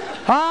going.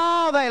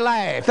 Oh, they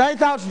laughed. They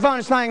thought it was the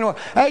funniest thing in the world.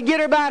 They'd get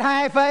her about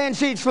halfway and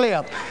she'd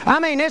slip. I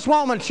mean, this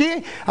woman,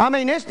 she's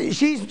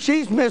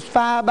missed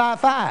 5 by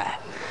 5.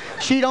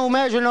 She don't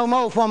measure no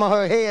more from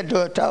her head to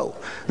her toe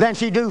than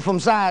she do from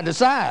side to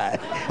side.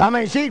 I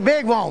mean, she's a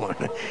big woman.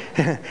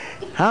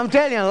 I'm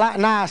telling you, a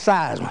nice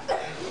size one.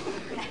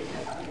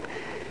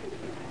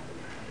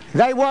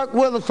 They worked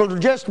with her till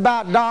just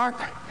about dark,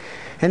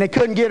 and they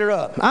couldn't get her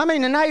up. I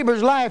mean, the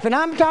neighbors laughing.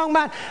 I'm talking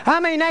about,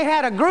 they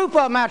had a group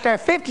of them out there,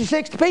 50,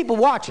 60 people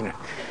watching her.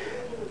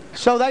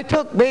 So they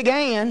took Big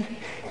Ann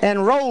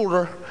and rolled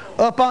her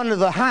up under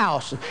the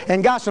house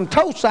and got some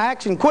toe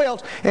sacks and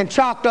quilts and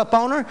chalked up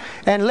on her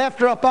and left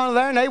her up under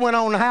there, and they went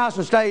on the house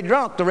and stayed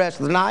drunk the rest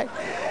of the night.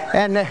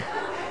 And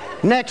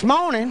next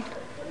morning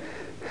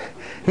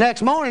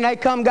they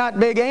come got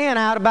Big Ann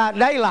out about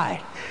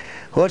daylight.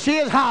 Well, she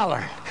is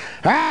hollering.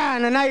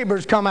 And the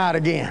neighbors come out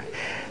again.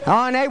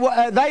 And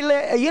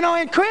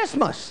in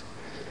Christmas.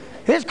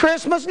 It's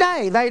Christmas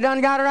Day. They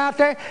done got her out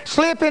there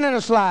slipping and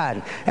a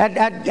sliding.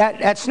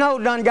 That snow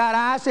done got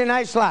ice and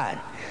they slide.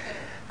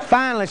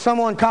 Finally,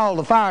 someone called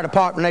the fire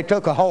department. They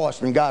took a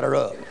horse and got her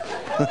up.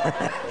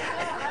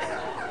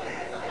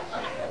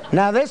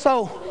 Now this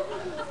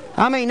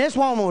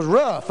woman was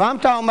rough. I'm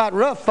talking about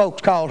rough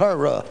folks called her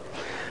rough.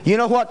 You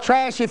know what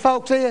trashy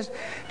folks is?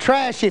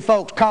 Trashy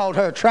folks called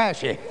her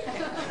trashy.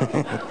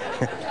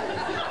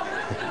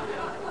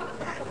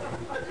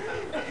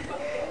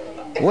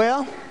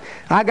 Well,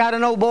 I got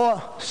an old boy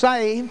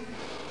saved.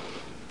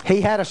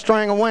 He had a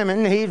string of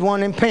women. He's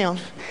one of them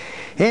pimps.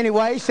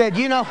 Anyway, he said,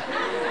 you know,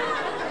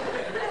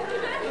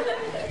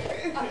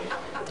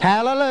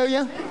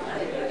 hallelujah.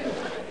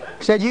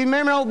 Said, you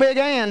remember old Big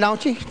Ann,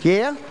 don't you?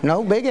 Yeah,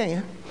 no, Big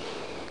Ann.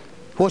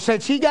 Well,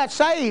 said, she got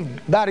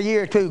saved about a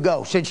year or two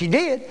ago. Said, she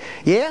did?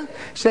 Yeah.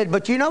 Said,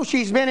 but you know,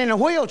 she's been in a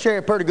wheelchair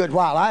a pretty good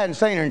while. I hadn't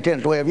seen her in 10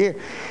 or 12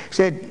 years.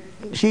 Said,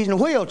 she's in a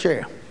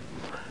wheelchair.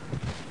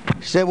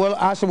 Said, well,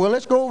 I said, well,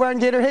 let's go over and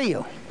get her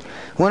healed.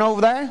 Went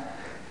over there,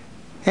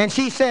 and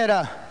she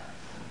said,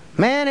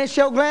 man, it's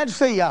so glad to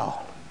see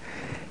y'all.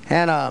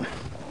 And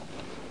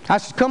I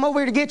said, come over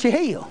here to get you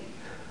healed.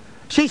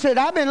 She said,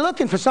 I've been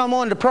looking for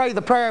someone to pray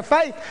the prayer of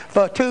faith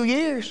for 2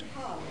 years.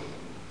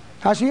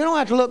 I said, you don't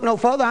have to look no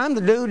further. I'm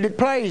the dude that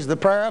prays the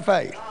prayer of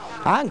faith.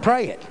 I can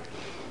pray it.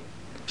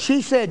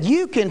 She said,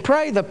 you can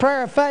pray the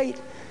prayer of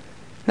faith?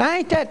 Now,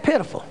 ain't that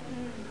pitiful?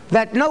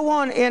 That no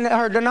one in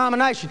her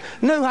denomination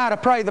knew how to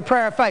pray the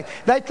prayer of faith.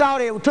 They thought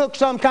it took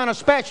some kind of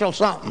special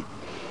something.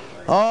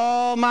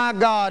 Oh, my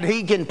God,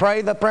 he can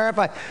pray the prayer of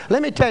faith.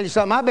 Let me tell you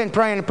something. I've been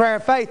praying the prayer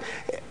of faith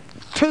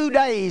 2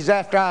 days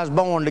after I was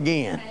born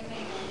again.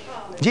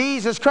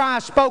 Jesus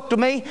Christ spoke to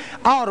me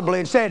audibly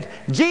and said,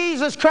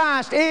 Jesus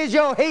Christ is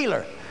your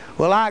healer.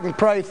 Well, I can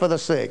pray for the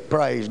sick.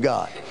 Praise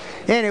God.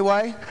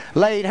 Anyway,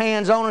 laid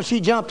hands on her. She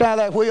jumped out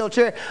of that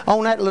wheelchair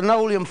on that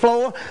linoleum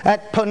floor.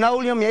 That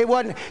linoleum, it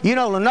wasn't, you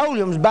know,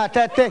 linoleum's about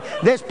that thick.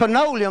 This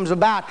linoleum's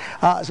about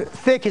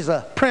thick as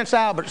a Prince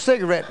Albert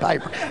cigarette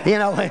paper. You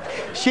know,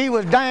 she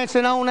was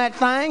dancing on that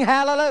thing.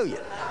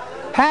 Hallelujah.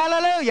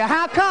 Hallelujah.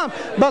 How come?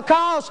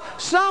 Because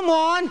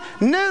someone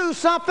knew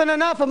something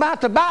enough about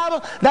the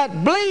Bible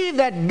that believed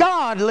that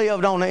God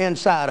lived on the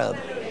inside of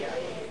it.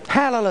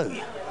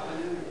 Hallelujah.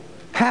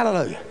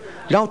 Hallelujah.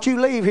 Don't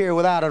you leave here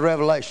without a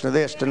revelation of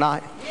this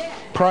tonight.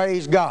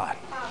 Praise God.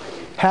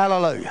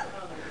 Hallelujah.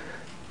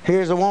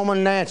 Here's a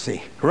woman,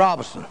 Nancy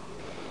Robinson.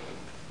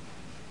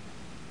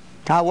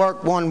 I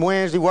worked one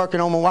Wednesday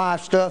working on my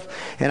wife's stuff,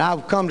 and I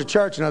come to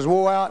church and I was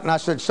wore out, and I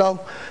said, so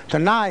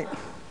tonight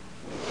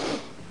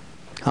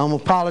I'm going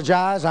to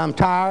apologize. I'm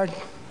tired.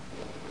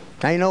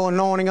 Ain't no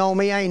anointing on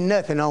me. Ain't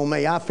nothing on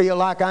me. I feel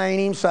like I ain't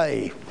even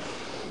saved.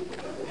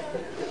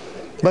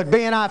 But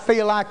being I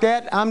feel like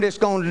that, I'm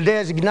just going to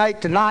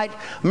designate tonight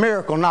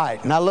Miracle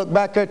Night. And I looked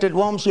back at that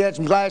woman. She had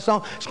some glasses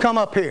on. She come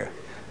up here.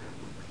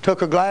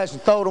 Took her glasses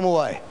and threw them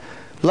away.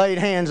 Laid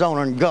hands on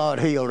her and God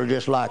healed her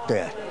just like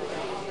that.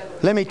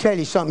 Let me tell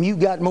you something. You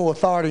got more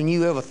authority than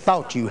you ever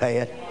thought you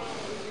had.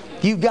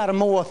 You've got a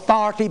more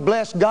authority,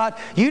 bless God.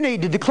 You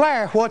need to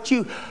declare what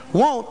you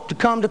want to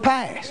come to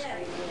pass.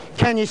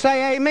 Can you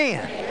say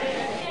amen?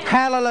 Amen.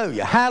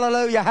 Hallelujah,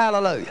 hallelujah,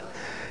 hallelujah,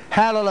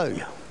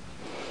 hallelujah,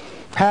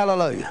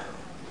 hallelujah.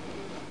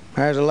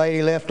 There's a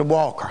lady left a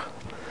walker.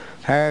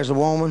 There's a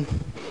woman.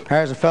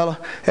 There's a fella.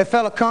 That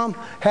fella come,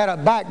 had a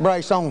back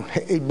brace on.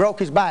 He broke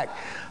his back.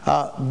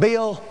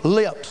 Bill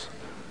Lips.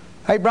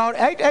 They brought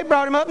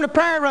him up in the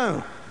prayer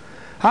room.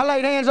 I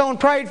laid hands on and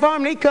prayed for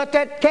him, and he cut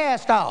that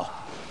cast off.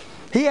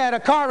 He had a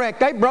car wreck.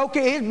 They broke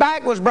it. His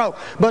back was broke.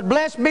 But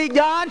blessed be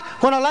God,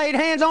 when I laid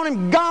hands on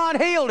him, God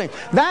healed him.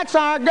 That's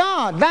our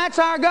God. That's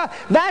our God.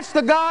 That's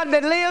the God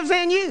that lives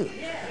in you.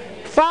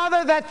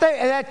 Father,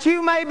 that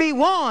you may be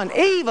one,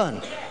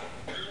 even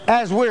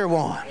as we're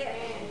one.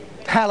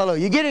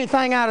 Hallelujah. You get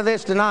anything out of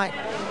this tonight?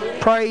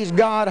 Praise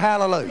God.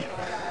 Hallelujah.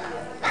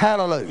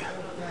 Hallelujah.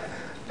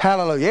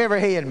 Hallelujah. Every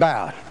head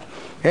bowed.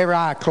 Every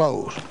eye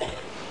closed.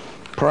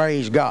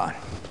 Praise God.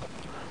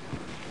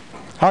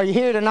 Are you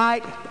here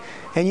tonight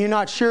and you're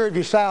not sure of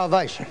your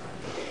salvation?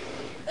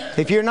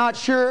 If you're not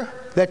sure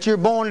that you're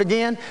born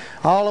again,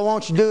 all I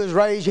want you to do is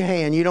raise your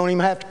hand. You don't even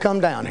have to come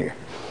down here.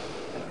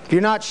 If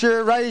you're not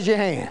sure, raise your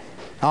hand.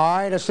 All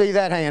right, I see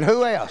that hand.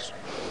 Who else?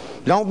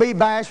 Don't be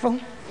bashful.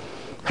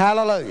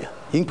 Hallelujah.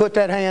 You can put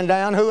that hand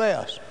down. Who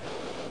else?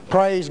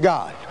 Praise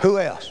God. Who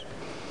else?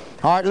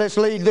 All right, let's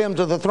lead them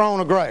to the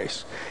throne of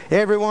grace.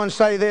 Everyone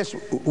say this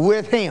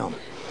with him.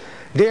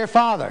 Dear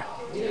Father,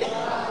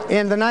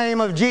 in the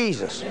name of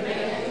Jesus,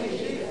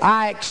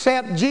 I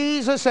accept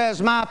Jesus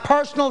as my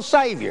personal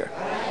Savior.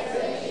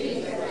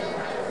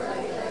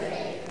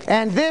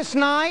 And this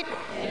night,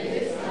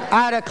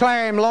 I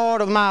declare him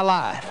Lord of my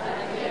life.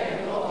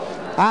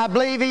 I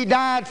believe he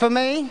died for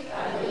me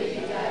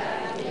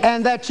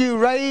and that you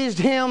raised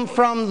him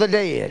from the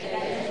dead.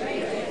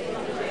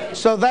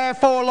 So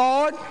therefore,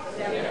 Lord,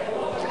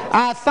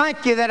 I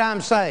thank you that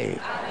I'm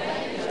saved.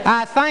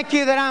 I thank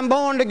you that I'm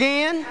born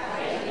again.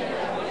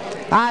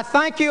 I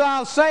thank you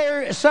I'll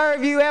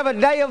serve you every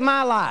day of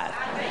my life.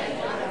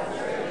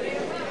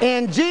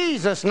 In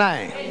Jesus'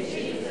 name.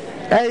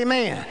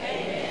 Amen.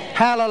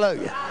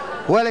 Hallelujah.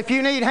 Well, if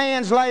you need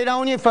hands laid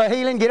on you for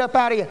healing, get up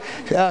out of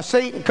your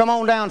seat and come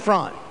on down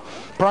front.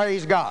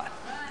 Praise God.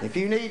 If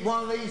you need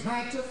one of these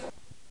handkerchiefs.